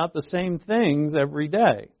words about the same things every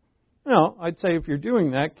day, you know, I'd say if you're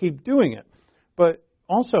doing that, keep doing it. But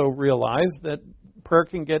also realize that prayer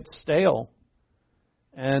can get stale,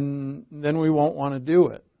 and then we won't want to do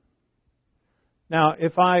it. Now,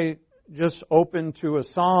 if I just open to a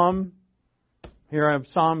psalm, here I have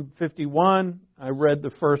Psalm 51. I read the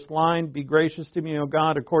first line. "Be gracious to me, O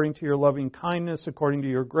God, according to your loving kindness, according to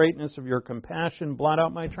your greatness of your compassion, blot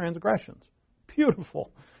out my transgressions."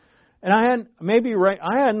 Beautiful. And I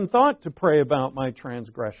hadn't thought to pray about my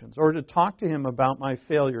transgressions or to talk to Him about my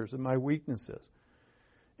failures and my weaknesses.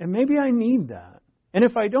 And maybe I need that. And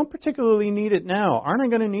if I don't particularly need it now, aren't I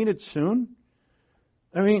going to need it soon?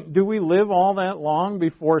 I mean, do we live all that long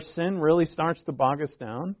before sin really starts to bog us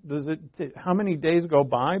down? How many days go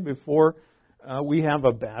by before we have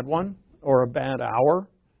a bad one or a bad hour,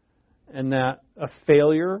 and that a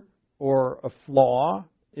failure or a flaw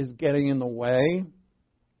is getting in the way?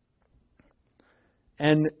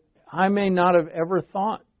 And I may not have ever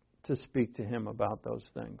thought to speak to Him about those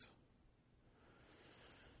things.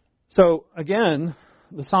 So again,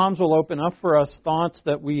 the Psalms will open up for us thoughts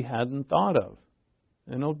that we hadn't thought of.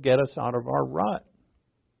 And it'll get us out of our rut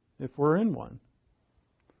if we're in one.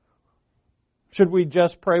 Should we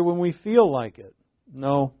just pray when we feel like it?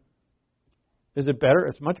 No. Is it better?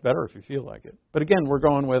 It's much better if you feel like it. But again, we're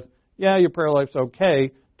going with, yeah, your prayer life's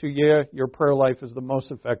okay, to yeah, your prayer life is the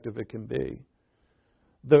most effective it can be.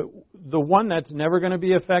 The one that's never going to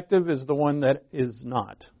be effective is the one that is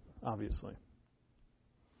not, obviously.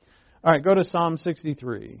 All right, go to Psalm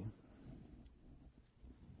 63.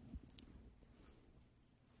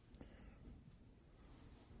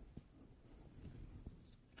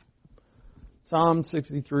 Psalm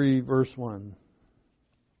 63, verse 1.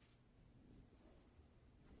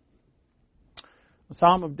 A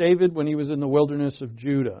psalm of David when he was in the wilderness of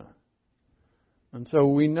Judah. And so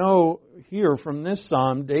we know here from this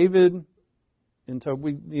psalm, David, and so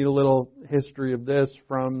we need a little history of this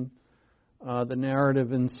from the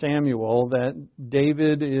narrative in Samuel, that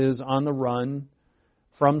David is on the run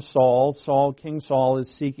from Saul. King Saul is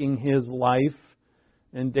seeking his life,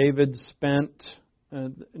 and David spent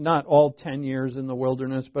not all 10 years in the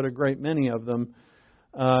wilderness, but a great many of them.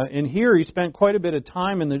 And here he spent quite a bit of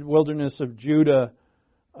time in the wilderness of Judah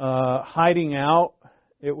hiding out.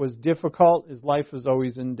 It was difficult. His life was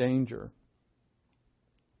always in danger.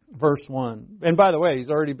 Verse 1. And by the way, he's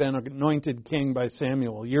already been anointed king by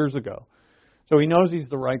Samuel years ago. So he knows he's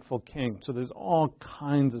the rightful king. So there's all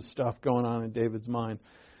kinds of stuff going on in David's mind.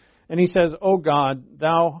 And he says, "O God,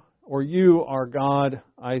 thou or you are God,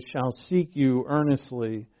 I shall seek you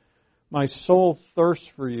earnestly. My soul thirsts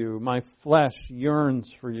for you, my flesh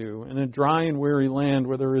yearns for you, in a dry and weary land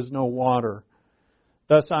where there is no water.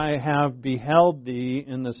 Thus I have beheld thee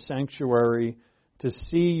in the sanctuary to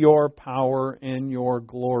see your power and your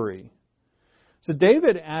glory." So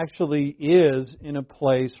David actually is in a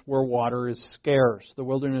place where water is scarce. The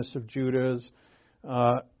wilderness of Judah is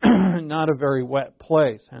not a very wet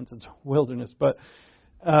place, hence it's wilderness. But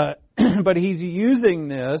he's using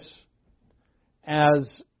this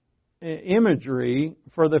as imagery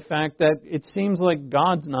for the fact that it seems like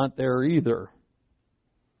God's not there either.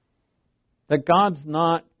 That God's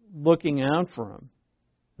not looking out for him.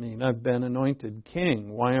 I mean, I've been anointed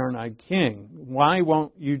king. Why aren't I king? Why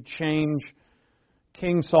won't you change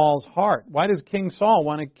King Saul's heart? Why does King Saul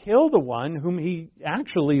want to kill the one whom he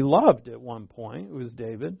actually loved at one point? It was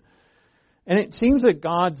David. And it seems that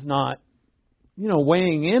God's not,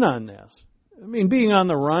 weighing in on this. I mean, being on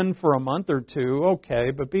the run for a month or two, okay,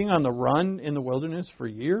 but being on the run in the wilderness for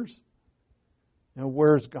years?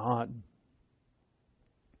 Where's God?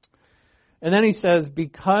 And then he says,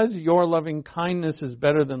 "Because your loving kindness is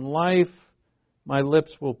better than life, my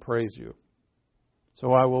lips will praise you.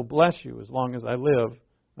 So I will bless you as long as I live.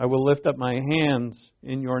 I will lift up my hands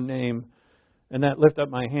in your name." And that lift up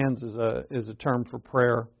my hands is a term for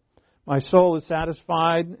prayer. "My soul is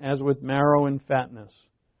satisfied as with marrow and fatness.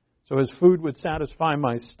 So as food would satisfy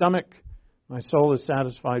my stomach, my soul is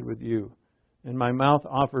satisfied with you. And my mouth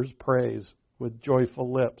offers praise with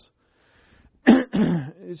joyful lips."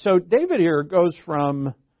 So David here goes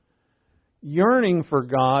from yearning for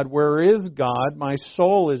God, where is God? My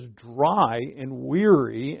soul is dry and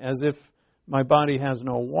weary, as if my body has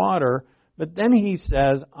no water. But then he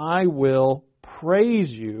says, I will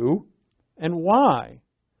praise you. And why?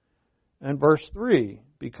 And verse 3,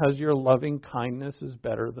 because your loving kindness is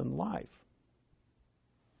better than life.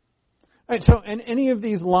 All right, so in any of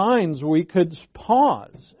these lines, we could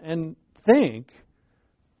pause and think,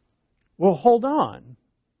 well, hold on.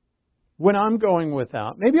 When I'm going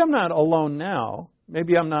without, maybe I'm not alone now.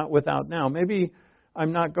 Maybe I'm not without now. Maybe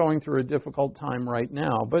I'm not going through a difficult time right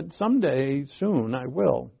now. But someday, soon, I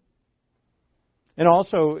will. And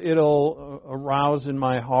also, it'll arouse in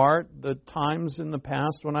my heart the times in the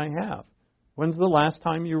past when I have. When's the last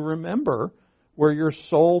time you remember where your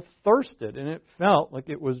soul thirsted and it felt like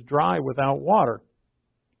it was dry without water?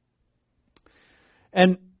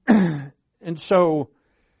 And so,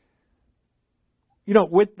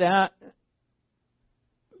 with that,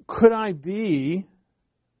 could I be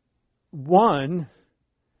one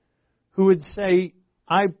who would say,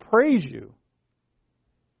 I praise you,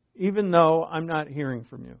 even though I'm not hearing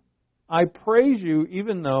from you? I praise you,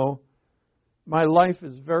 even though my life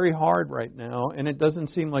is very hard right now, and it doesn't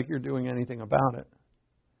seem like you're doing anything about it.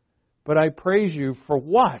 But I praise you for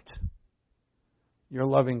what? Your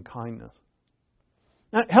loving kindness.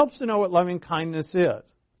 Now, it helps to know what loving kindness is.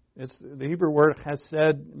 It's the Hebrew word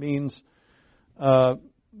chesed means,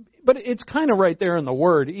 but it's kind of right there in the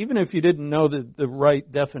word. Even if you didn't know the right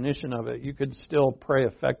definition of it, you could still pray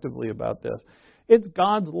effectively about this. It's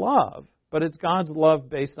God's love, but it's God's love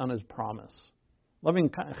based on His promise. Loving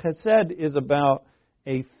chesed is about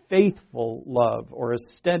a faithful love or a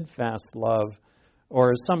steadfast love,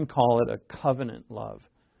 or as some call it, a covenant love.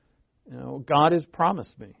 God has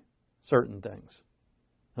promised me certain things.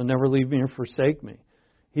 He'll never leave me or forsake me.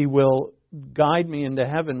 He will guide me into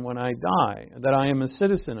heaven when I die, that I am a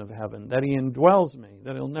citizen of heaven, that He indwells me,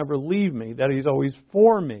 that He'll never leave me, that He's always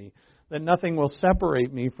for me, that nothing will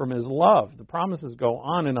separate me from His love. The promises go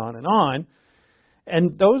on and on and on.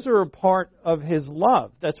 And those are a part of His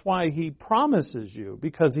love. That's why He promises you,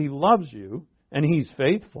 because He loves you and He's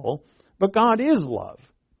faithful. But God is love.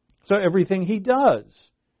 So everything He does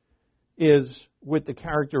is with the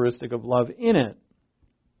characteristic of love in it.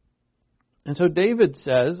 And so David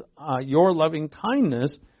says, your loving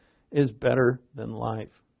kindness is better than life.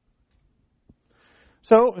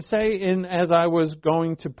 So, as I was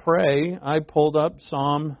going to pray, I pulled up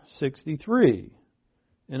Psalm 63,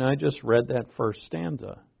 and I just read that first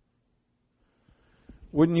stanza.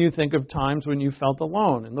 Wouldn't you think of times when you felt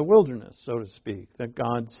alone in the wilderness, so to speak, that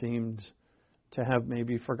God seemed to have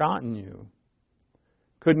maybe forgotten you?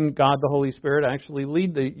 Couldn't God the Holy Spirit actually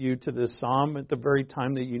lead you to this psalm at the very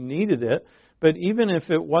time that you needed it? But even if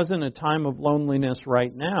it wasn't a time of loneliness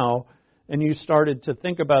right now, and you started to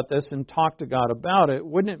think about this and talk to God about it,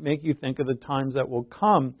 wouldn't it make you think of the times that will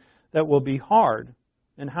come that will be hard?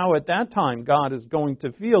 And how at that time God is going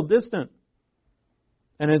to feel distant.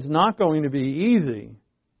 And it's not going to be easy.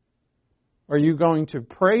 Are you going to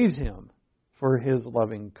praise Him for His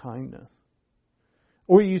loving kindness?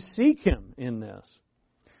 Or you seek Him in this?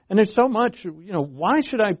 And there's so much, why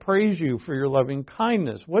should I praise you for your loving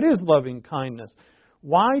kindness? What is loving kindness?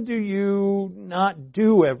 Why do you not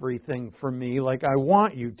do everything for me like I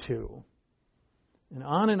want you to? And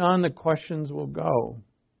on the questions will go.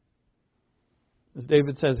 As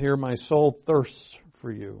David says here, my soul thirsts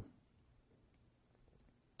for you.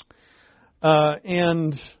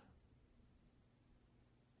 And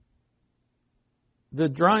the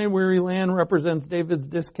dry and weary land represents David's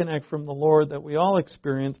disconnect from the Lord that we all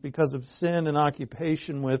experience because of sin and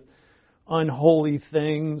occupation with unholy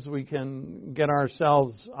things. We can get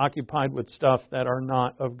ourselves occupied with stuff that are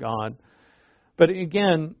not of God. But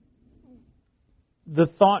again, the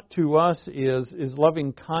thought to us is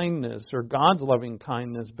loving kindness or God's loving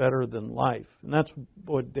kindness better than life? And that's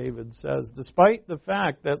what David says. Despite the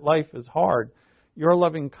fact that life is hard, your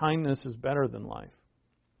loving kindness is better than life.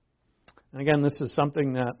 And again, this is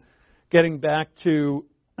something that, getting back to,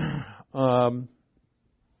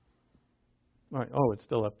 it's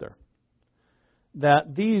still up there.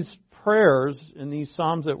 That these prayers in these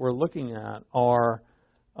Psalms that we're looking at are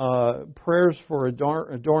prayers for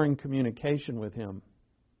adoring communication with Him.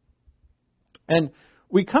 And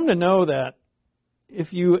we come to know that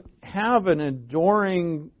if you have an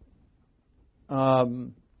adoring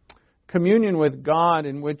communion with God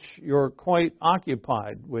in which you're quite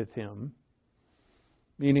occupied with Him,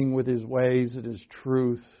 meaning with His ways and His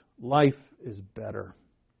truth, life is better.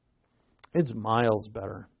 It's miles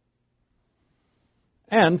better.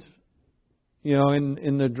 And,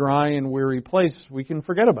 in the dry and weary place, we can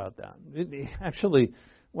forget about that. Actually,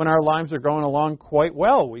 when our lives are going along quite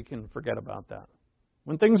well, we can forget about that.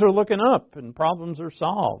 When things are looking up and problems are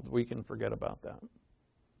solved, we can forget about that.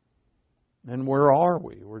 And where are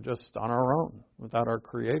we? We're just on our own, without our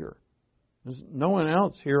Creator. There's no one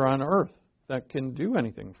else here on earth that can do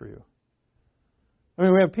anything for you. I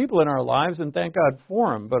mean, we have people in our lives, and thank God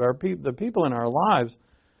for them, but the people in our lives,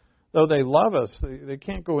 though they love us, they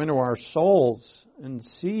can't go into our souls and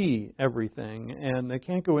see everything, and they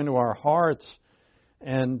can't go into our hearts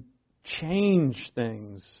and change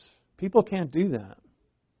things. People can't do that.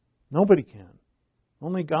 Nobody can.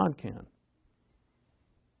 Only God can.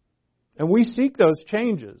 And we seek those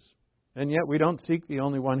changes, and yet we don't seek the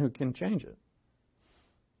only one who can change it.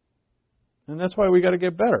 And that's why we got to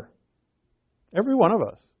get better. Every one of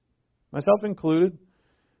us, myself included,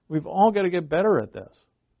 we've all got to get better at this.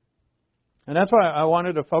 And that's why I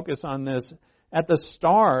wanted to focus on this at the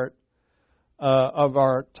start of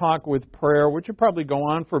our talk with prayer, which will probably go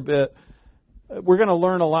on for a bit. We're going to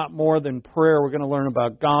learn a lot more than prayer. We're going to learn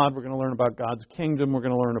about God. We're going to learn about God's kingdom. We're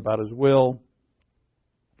going to learn about His will.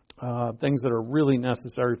 Things that are really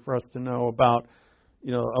necessary for us to know about.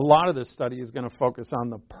 A lot of this study is going to focus on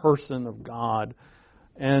the person of God.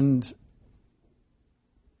 And,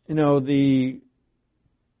 the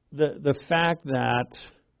fact that,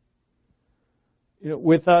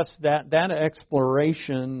 with us, that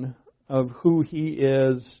exploration of who He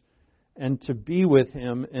is and to be with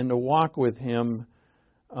Him and to walk with Him,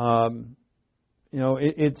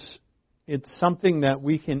 it's something that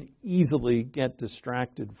we can easily get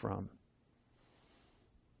distracted from.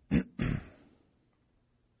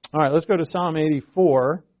 All right, let's go to Psalm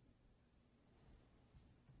 84.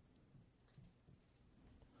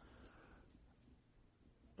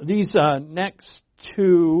 These next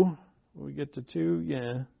two, will we get to two?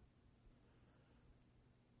 Yeah.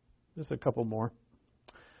 Just a couple more.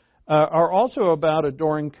 Are also about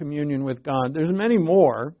adoring communion with God. There's many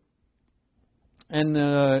more. And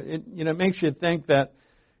it makes you think that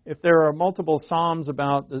if there are multiple Psalms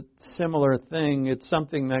about the similar thing, it's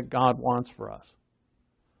something that God wants for us.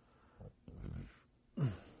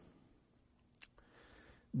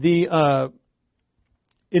 In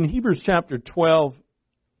Hebrews chapter 12,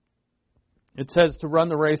 it says to run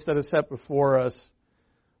the race that is set before us,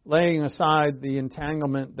 laying aside the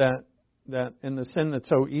entanglement that and the sin that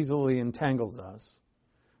so easily entangles us.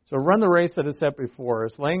 So run the race that is set before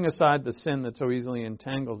us, laying aside the sin that so easily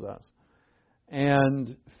entangles us,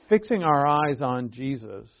 and fixing our eyes on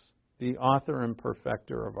Jesus, the author and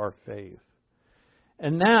perfecter of our faith.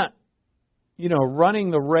 And that,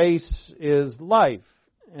 running the race is life.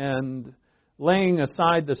 And laying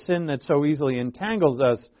aside the sin that so easily entangles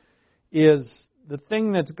us, is the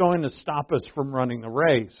thing that's going to stop us from running the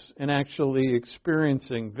race and actually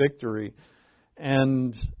experiencing victory.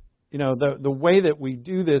 And, the way that we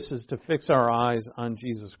do this is to fix our eyes on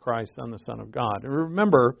Jesus Christ, on the Son of God. And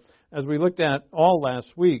remember, as we looked at all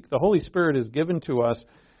last week, the Holy Spirit is given to us,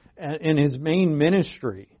 and His main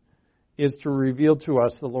ministry is to reveal to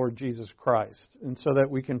us the Lord Jesus Christ, and so that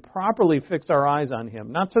we can properly fix our eyes on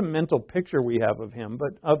Him. Not some mental picture we have of Him,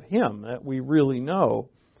 but of Him that we really know.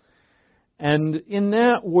 And in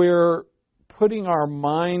that, we're putting our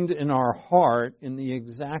mind and our heart in the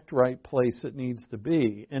exact right place it needs to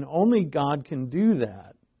be. And only God can do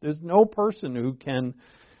that. There's no person who can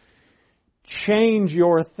change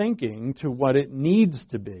your thinking to what it needs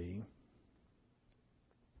to be.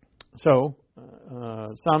 So,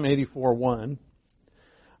 Psalm 84:1.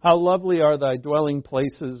 How lovely are thy dwelling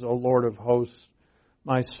places, O Lord of hosts!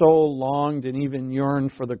 My soul longed and even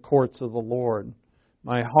yearned for the courts of the Lord.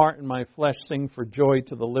 My heart and my flesh sing for joy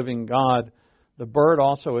to the living God. The bird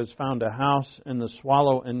also has found a house, and the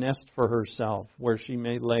swallow a nest for herself, where she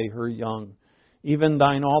may lay her young. Even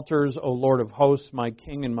thine altars, O Lord of hosts, my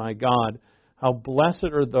King and my God, how blessed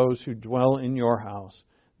are those who dwell in your house.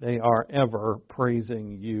 They are ever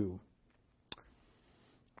praising you.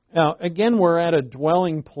 Now, again, we're at a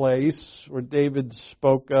dwelling place where David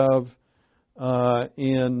spoke of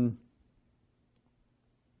in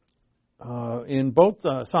both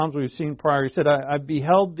Psalms we've seen prior. He said, I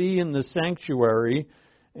beheld thee in the sanctuary,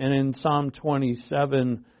 and in Psalm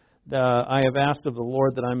 27, I have asked of the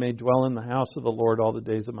Lord that I may dwell in the house of the Lord all the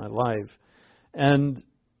days of my life. And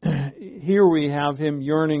here we have him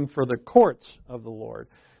yearning for the courts of the Lord.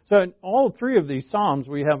 So in all three of these Psalms,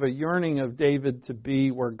 we have a yearning of David to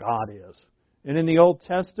be where God is. And in the Old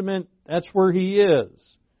Testament, that's where He is.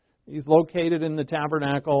 He's located in the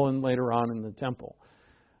tabernacle and later on in the temple.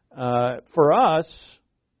 For us,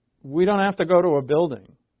 we don't have to go to a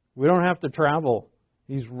building. We don't have to travel.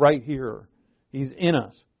 He's right here. He's in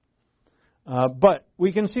us. But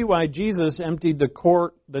we can see why Jesus emptied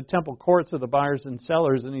the temple courts of the buyers and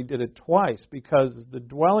sellers, and He did it twice, because the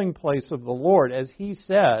dwelling place of the Lord, as He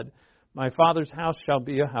said, my Father's house shall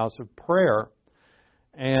be a house of prayer.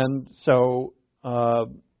 And so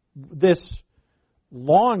this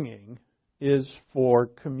longing is for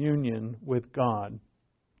communion with God.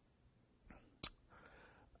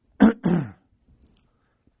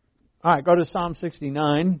 All right, go to Psalm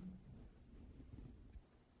 69.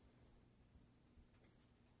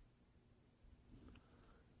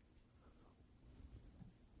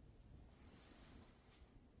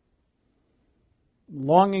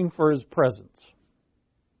 Longing for His presence.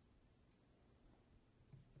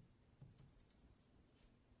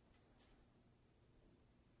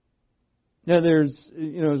 Now,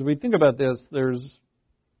 as we think about this,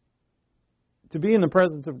 to be in the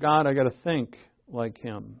presence of God, I got to think like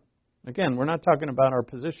Him. Again, we're not talking about our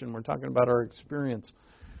position, we're talking about our experience.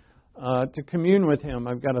 To commune with Him,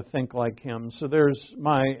 I've got to think like Him. So there's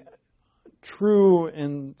my true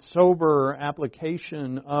and sober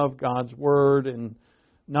application of God's Word and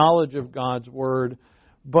knowledge of God's Word,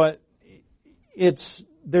 but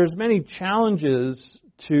there's many challenges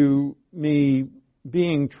to me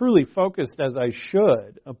being truly focused as I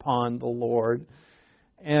should upon the Lord.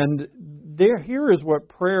 And here is what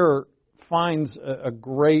prayer finds a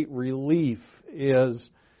great relief, is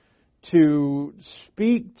to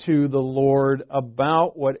speak to the Lord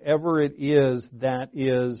about whatever it is that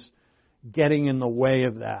is getting in the way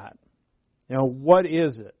of that. What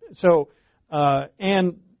is it? So,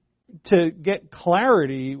 and to get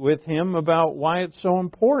clarity with Him about why it's so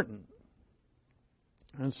important,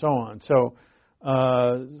 and so on. So,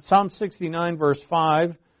 Psalm 69, verse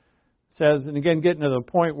 5 says, and again, getting to the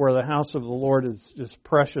point where the house of the Lord is just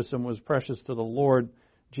precious and was precious to the Lord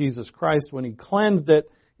Jesus Christ. When He cleansed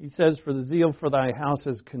it, He says, for the zeal for thy house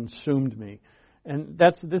has consumed me. And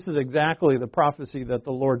this is exactly the prophecy that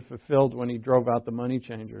the Lord fulfilled when He drove out the money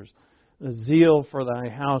changers. The zeal for thy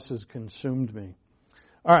house has consumed me.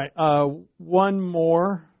 All right, one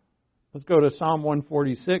more. Let's go to Psalm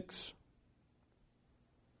 146.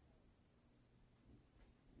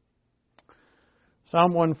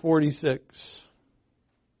 Psalm 146.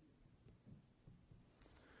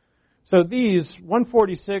 So these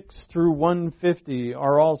 146 through 150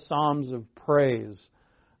 are all psalms of praise.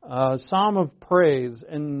 Psalm of praise,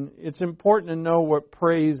 and it's important to know what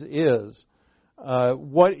praise is.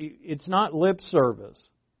 It's not lip service,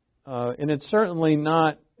 and it's certainly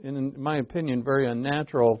not, in my opinion, very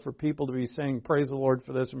unnatural for people to be saying praise the Lord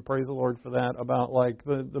for this and praise the Lord for that about like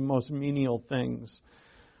the most menial things.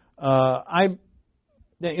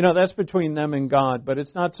 That's between them and God, but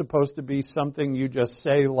it's not supposed to be something you just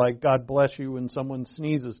say like, God bless you, when someone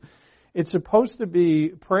sneezes. It's supposed to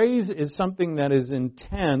be, praise is something that is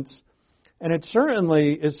intense, and it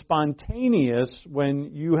certainly is spontaneous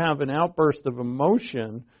when you have an outburst of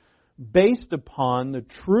emotion based upon the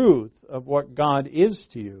truth of what God is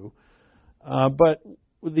to you. But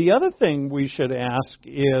the other thing we should ask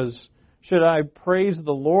is, should I praise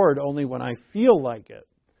the Lord only when I feel like it?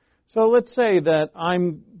 So let's say that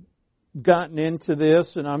I'm gotten into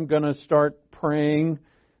this and I'm going to start praying,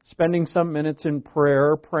 spending some minutes in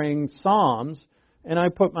prayer, praying Psalms, and I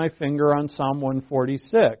put my finger on Psalm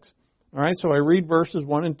 146. All right, so I read verses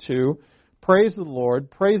 1 and 2. Praise the Lord,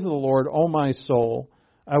 O my soul.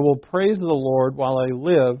 I will praise the Lord while I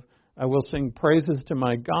live. I will sing praises to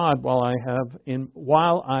my God while I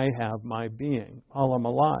have my being, while I'm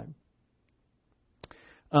alive.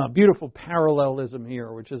 Beautiful parallelism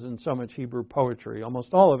here, which is in so much Hebrew poetry,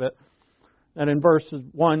 almost all of it. And in verses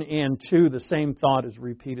 1 and 2, the same thought is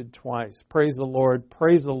repeated twice. Praise the Lord,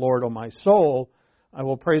 O my soul. I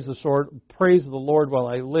will praise the Lord while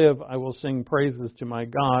I live. I will sing praises to my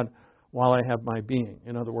God while I have my being.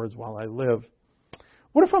 In other words, while I live.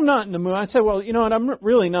 What if I'm not in the mood? I say, well, you know what, I'm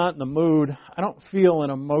really not in the mood. I don't feel an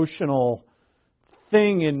emotional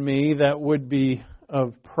thing in me that would be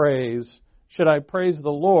of praise. Should I praise the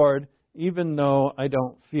Lord even though I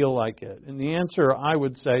don't feel like it? And the answer, I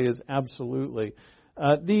would say, is absolutely.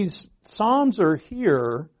 These Psalms are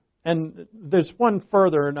here, and there's one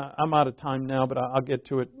further, and I'm out of time now, but I'll get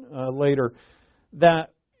to it later,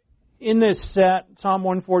 that in this set, Psalm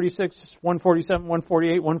 146, 147,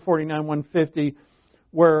 148, 149, 150,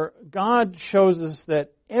 where God shows us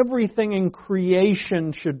that everything in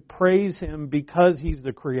creation should praise Him because He's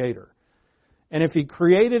the Creator. And if He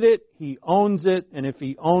created it, He owns it. And if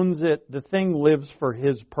He owns it, the thing lives for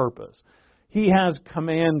His purpose. He has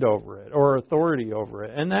command over it or authority over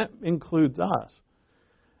it. And that includes us.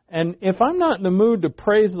 And if I'm not in the mood to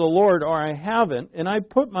praise the Lord, or I haven't, and I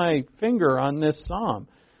put my finger on this psalm,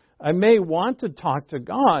 I may want to talk to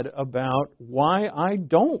God about why I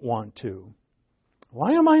don't want to.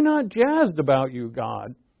 Why am I not jazzed about you,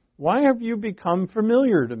 God? Why have you become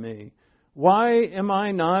familiar to me? Why am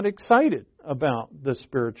I not excited about the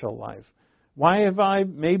spiritual life? Why have I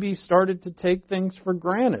maybe started to take things for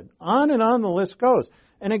granted? On and on the list goes.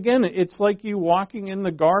 And again, it's like you walking in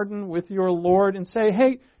the garden with your Lord and say,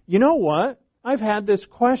 hey, you know what? I've had this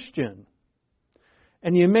question.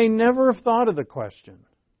 And you may never have thought of the question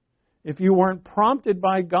if you weren't prompted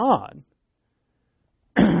by God.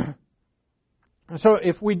 So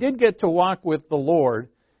if we did get to walk with the Lord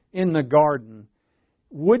in the garden,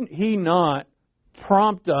 wouldn't He not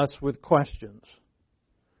prompt us with questions?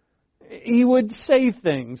 He would say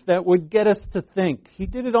things that would get us to think. He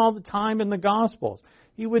did it all the time in the Gospels.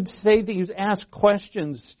 He would say things, ask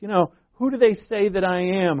questions. Who do they say that I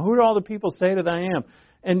am? Who do all the people say that I am?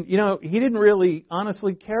 And, He didn't really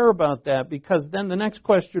honestly care about that, because then the next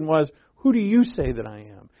question was, who do you say that I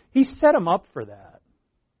am? He set them up for that.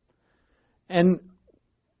 And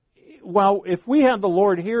while if we had the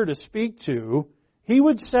Lord here to speak to, He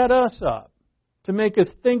would set us up to make us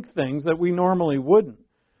think things that we normally wouldn't.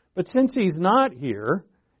 But since He's not here,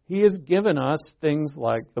 He has given us things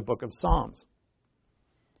like the book of Psalms.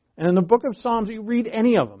 And in the book of Psalms, you read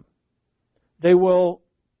any of them, they will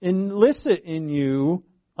elicit in you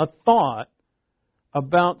a thought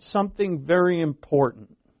about something very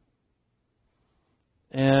important.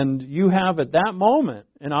 And you have at that moment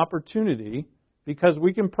an opportunity, because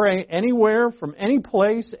we can pray anywhere, from any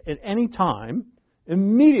place, at any time,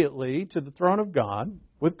 immediately to the throne of God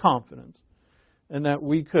with confidence, and that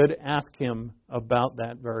we could ask Him about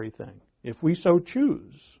that very thing, if we so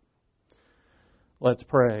choose. Let's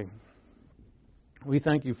pray. We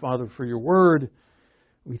thank You, Father, for Your Word.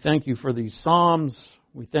 We thank You for these Psalms.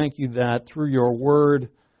 We thank You that through Your Word,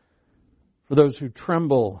 for those who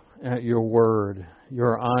tremble at Your Word,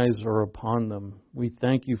 Your eyes are upon them. We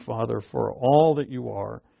thank You, Father, for all that You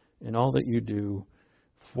are and all that You do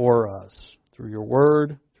for us, through Your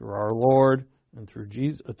Word, through our Lord, and through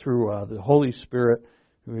the Holy Spirit,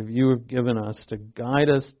 who You have given us to guide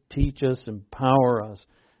us, teach us, empower us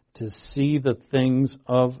to see the things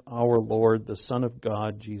of our Lord, the Son of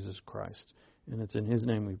God, Jesus Christ. And it's in His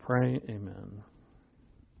name we pray. Amen.